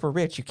all super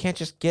rich. You can't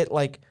just get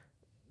like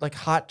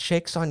hot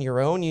chicks on your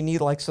own. You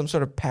need like some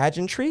sort of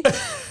pageantry.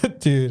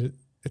 Dude,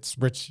 it's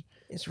rich.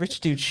 It's rich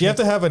dude shit. You have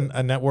to have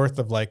a net worth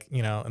of like,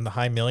 in the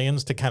high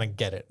millions to kind of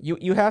get it.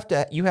 You have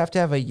to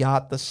have a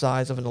yacht the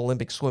size of an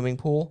Olympic swimming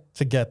pool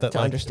to get that. To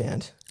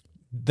understand.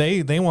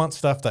 They want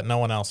stuff that no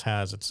one else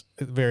has. It's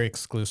very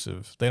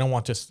exclusive. They don't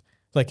want just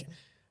like,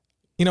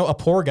 a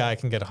poor guy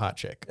can get a hot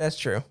chick. That's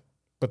true.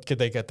 But could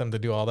they get them to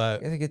do all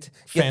that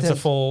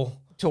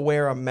fanciful to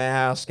wear a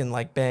mask and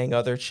like bang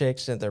other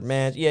chicks and their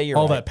man? Yeah, you're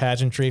all right. That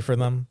pageantry for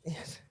them.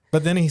 Yes.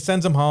 But then he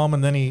sends them home,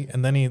 and then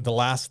the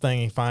last thing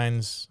he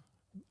finds,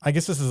 I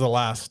guess this is the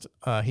last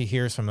he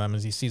hears from them,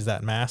 is he sees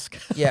that mask.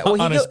 Yeah, well,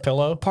 on his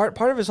pillow. Part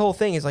of his whole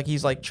thing is like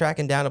he's like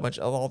tracking down a bunch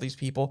of all these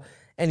people,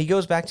 and he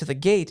goes back to the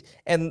gate,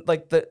 and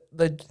like the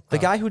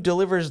guy who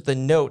delivers the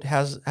note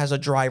has a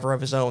driver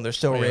of his own. They're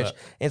so rich, and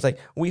it's like,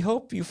 we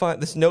hope you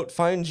find this note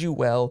finds you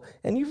well,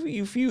 and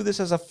you view this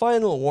as a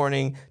final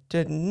warning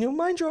to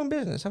mind your own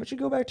business. How about you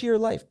go back to your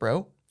life,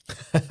 bro?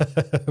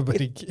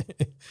 But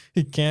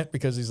he can't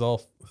because he's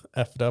all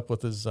effed up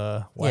with his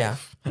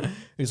wife. Yeah.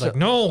 He's like,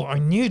 no, I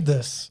need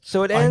this.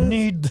 So I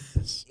need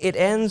this. It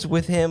ends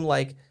with him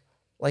going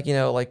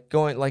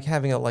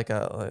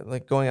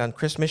going on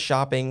Christmas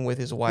shopping with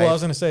his wife. Well, I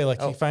was gonna say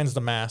he finds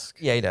the mask.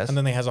 Yeah, he does. And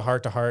then they has a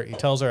heart to heart. He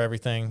tells her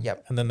everything.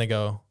 Yep. And then they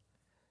go.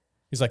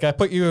 He's like, I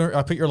put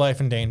your life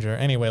in danger.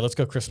 Anyway, let's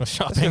go Christmas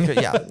shopping.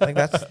 Yeah, like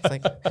that's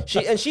like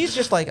she's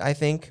just like, I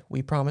think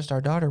we promised our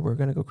daughter we're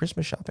gonna go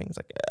Christmas shopping. It's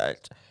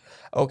like,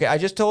 okay, I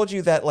just told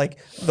you that like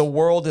the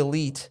world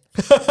elite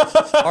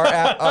are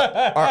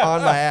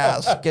on my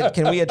ass.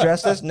 Can we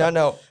address this?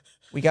 No,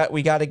 we got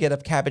to get a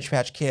Cabbage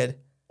Patch Kid.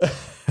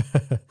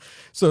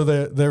 So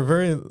they're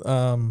very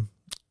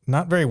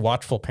not very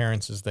watchful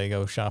parents as they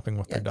go shopping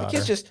with their daughter. The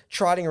kid's just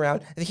trotting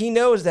around. He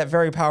knows that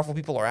very powerful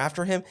people are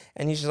after him,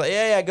 and he's just like,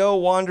 yeah, go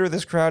wander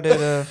this crowded.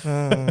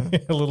 A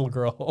little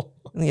girl.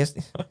 Yes.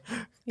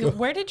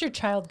 Where did your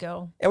child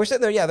go? And we're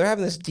sitting there. Yeah, they're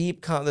having this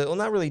deep, well,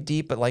 not really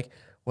deep, but like,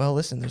 well,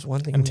 listen, there's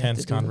one thing.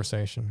 Intense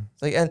conversation.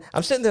 Like, and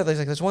I'm sitting there.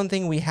 There's one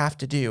thing we have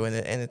to do,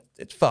 and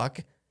it's fuck.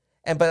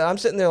 But I'm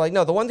sitting there like,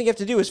 no, the one thing you have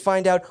to do is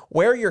find out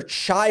where your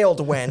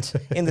child went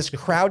in this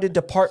crowded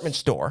department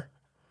store.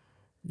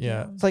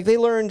 Yeah. It's like they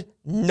learned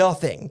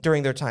nothing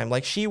during their time.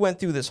 Like she went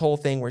through this whole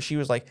thing where she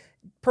was like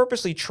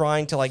purposely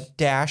trying to like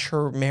dash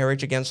her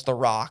marriage against the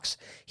rocks.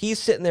 He's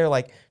sitting there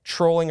like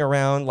trolling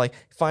around, like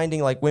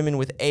finding like women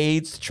with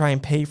AIDS to try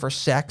and pay for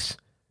sex.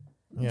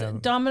 Yeah.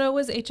 Domino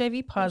was HIV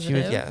She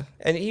positive. was, yeah.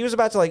 And he was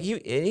about to like, he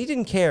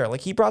didn't care.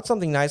 Like he brought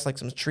something nice, like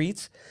some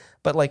treats.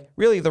 But like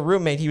really the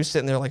roommate, he was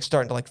sitting there like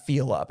starting to like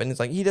feel up. And it's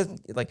like, he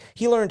doesn't like,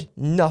 he learned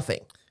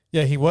nothing.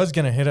 Yeah, he was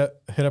gonna hit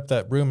up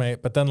that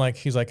roommate, but then like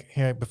he's like,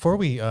 "Hey, before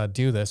we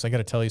do this, I got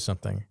to tell you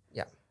something."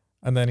 Yeah.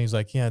 And then he's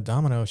like, "Yeah,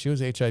 Domino, she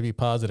was HIV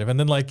positive." And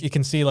then like you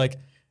can see like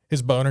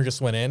his boner just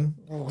went in,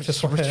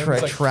 just went in. It's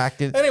like,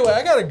 Retracted. anyway,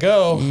 I gotta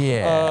go.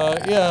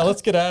 Yeah. Yeah,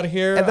 let's get out of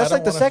here. And that's I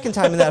like the don't second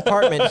time in that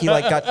apartment he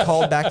like got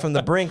called back from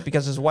the brink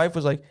because his wife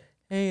was like,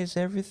 "Hey, is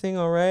everything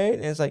all right?"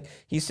 And it's like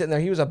he's sitting there.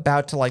 He was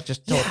about to like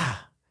just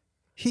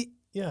He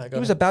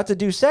was about to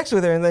do sex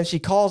with her, and then she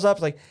calls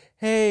up like,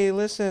 "Hey,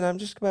 listen, I'm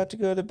just about to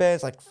go to bed."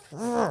 It's like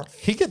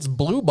he gets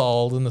blue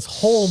balled in this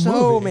whole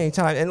so movie. many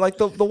times, and like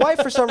the wife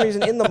for some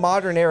reason in the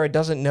modern era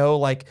doesn't know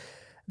like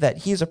that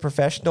he's a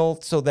professional,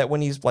 so that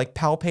when he's like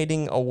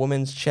palpating a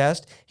woman's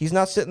chest, he's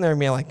not sitting there and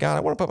being like, "God,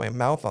 I want to put my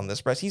mouth on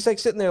this breast." He's like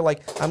sitting there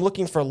like, "I'm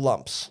looking for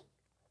lumps."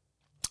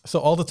 So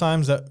all the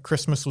times that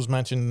Christmas was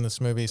mentioned in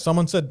this movie,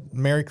 someone said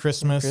Merry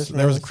Christmas.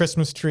 There was a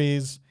Christmas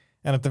trees,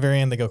 and at the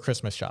very end they go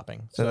Christmas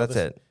shopping. So that's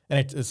it. And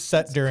it's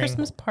set during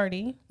Christmas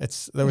party.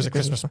 There was a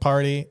Christmas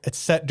party. It's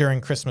set during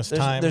Christmas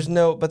time. There's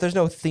no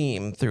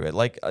theme through it.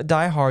 Like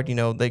Die Hard, you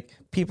know, like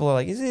people are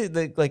like, is it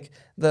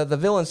the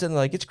villain sitting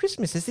there like, it's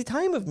Christmas, it's the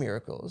time of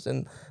miracles,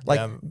 and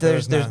like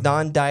there's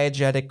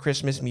non-diegetic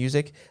Christmas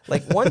music.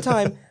 Like one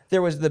time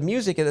there was the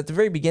music at the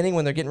very beginning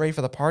when they're getting ready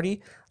for the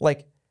party,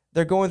 like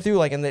they're going through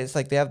like, and it's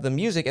like they have the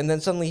music, and then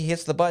suddenly he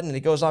hits the button and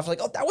it goes off like,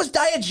 oh, that was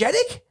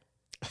diegetic.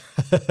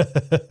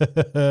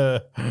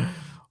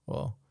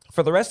 Well.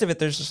 For the rest of it,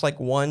 there's just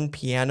like one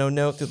piano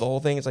note through the whole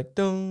thing. It's like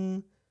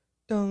dung,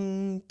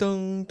 dung,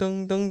 dung,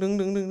 dung, dung, dung,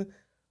 dung, dung.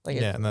 Like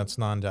yeah, and that's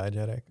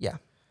non-diegetic. Yeah,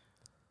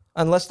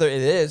 unless it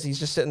is, he's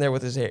just sitting there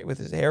with his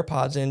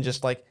AirPods in,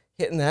 just like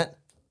hitting that.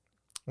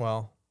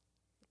 Well,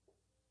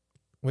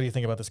 what do you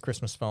think about this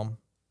Christmas film?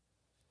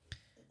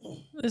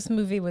 This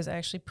movie was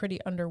actually pretty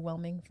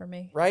underwhelming for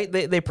me. Right?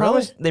 They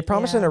promised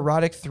an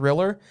erotic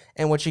thriller,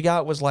 and what you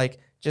got was like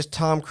just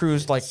Tom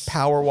Cruise like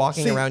power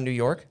walking around New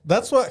York.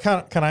 That's what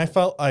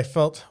I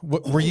felt.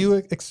 Were you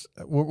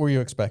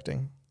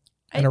expecting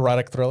an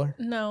erotic thriller?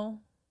 No,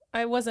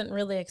 I wasn't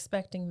really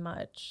expecting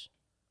much.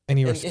 And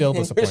you were still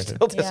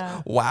disappointed.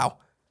 Yeah. Wow.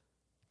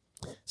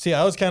 See,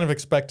 I was kind of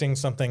expecting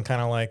something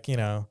kind of like,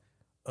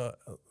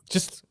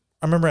 just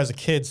I remember as a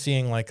kid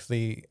seeing like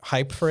the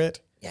hype for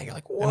it. Yeah, you're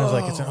like, whoa. And I was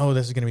like,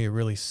 this is going to be a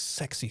really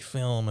sexy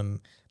film. And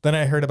then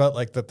I heard about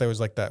like that there was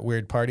like that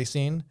weird party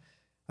scene.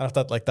 I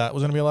thought like that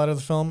was going to be a lot of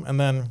the film. And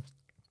then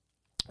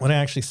when I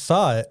actually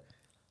saw it,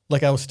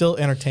 like I was still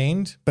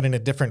entertained, but in a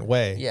different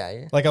way.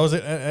 Yeah. Like I was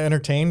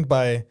entertained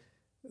by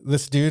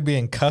this dude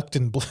being cucked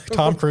and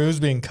Tom Cruise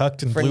being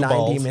cucked and for blue 90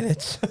 balls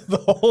minutes. the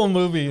whole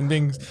movie and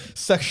being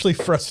sexually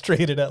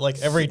frustrated at like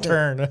every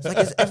turn. It's like,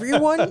 is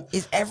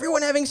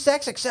everyone having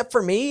sex except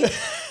for me?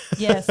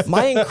 Yes.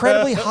 My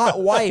incredibly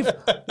hot wife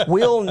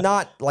will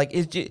not like.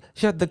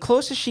 The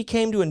closest she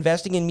came to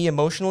investing in me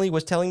emotionally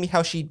was telling me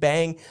how she'd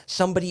bang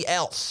somebody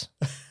else.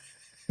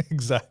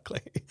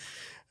 Exactly.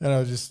 And it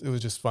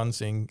was just fun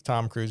seeing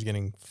Tom Cruise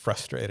getting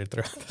frustrated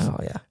throughout this. Oh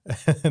yeah,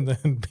 and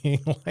then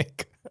being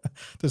like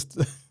just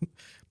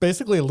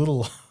basically a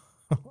little,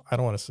 I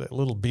don't want to say a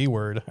little B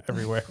word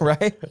everywhere.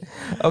 Right?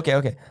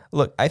 Okay.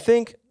 Look, I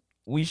think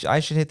I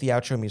should hit the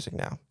outro music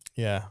now.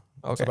 Yeah.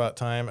 Okay. It's about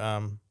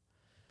time.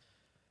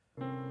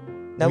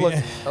 Now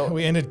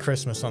we ended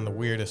Christmas on the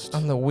weirdest.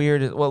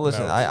 Well,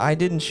 listen, No. I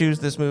didn't choose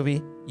this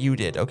movie. You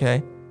did,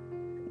 okay?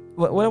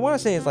 What I want to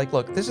say is, like,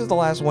 look, this is the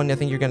last one I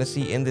think you're going to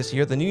see in this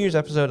year. The New Year's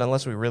episode,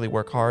 unless we really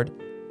work hard,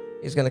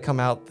 is going to come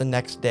out the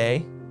next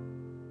day.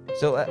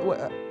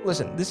 So,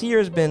 listen, this year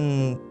has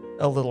been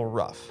a little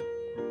rough.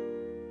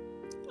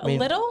 A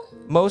little?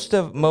 Most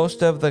of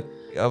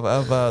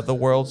the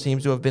world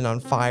seems to have been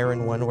on fire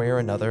in one way or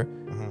another.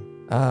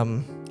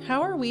 Mm-hmm.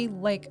 How are we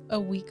like a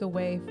week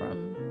away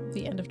from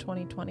the end of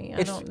 2020?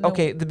 I don't know.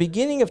 Okay, the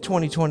beginning of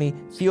 2020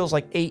 feels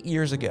like 8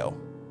 years ago.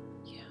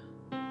 Yeah.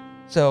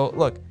 So,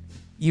 look,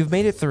 you've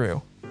made it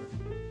through.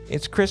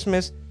 It's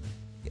Christmas.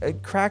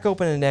 Crack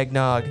open an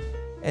eggnog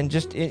and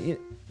just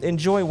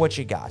enjoy what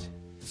you got.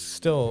 It's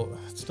still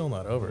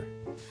not over.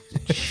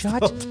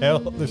 Shut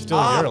There's still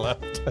a year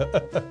left.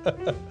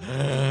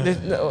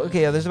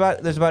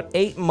 There's about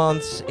 8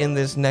 months in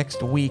this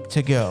next week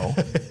to go.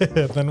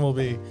 Then we'll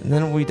be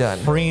done.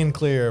 free and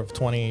clear of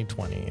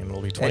 2020, and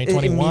it'll be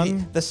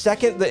 2021. The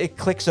second that it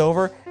clicks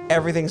over,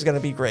 everything's gonna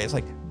be great. It's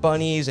like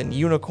bunnies and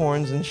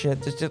unicorns and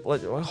shit. Just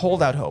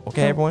hold out hope,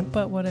 okay, everyone?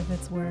 But what if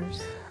it's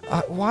worse?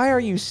 Why are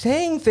you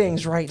saying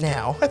things right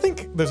now? I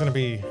think there's gonna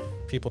be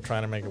people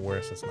trying to make it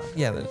worse. It's not.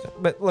 Yeah,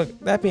 but look,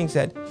 that being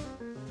said,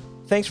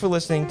 thanks for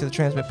listening to the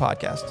Transmit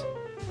Podcast.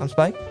 I'm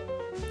Spike.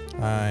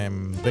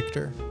 I'm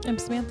Victor. I'm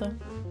Samantha.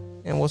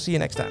 And we'll see you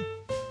next time.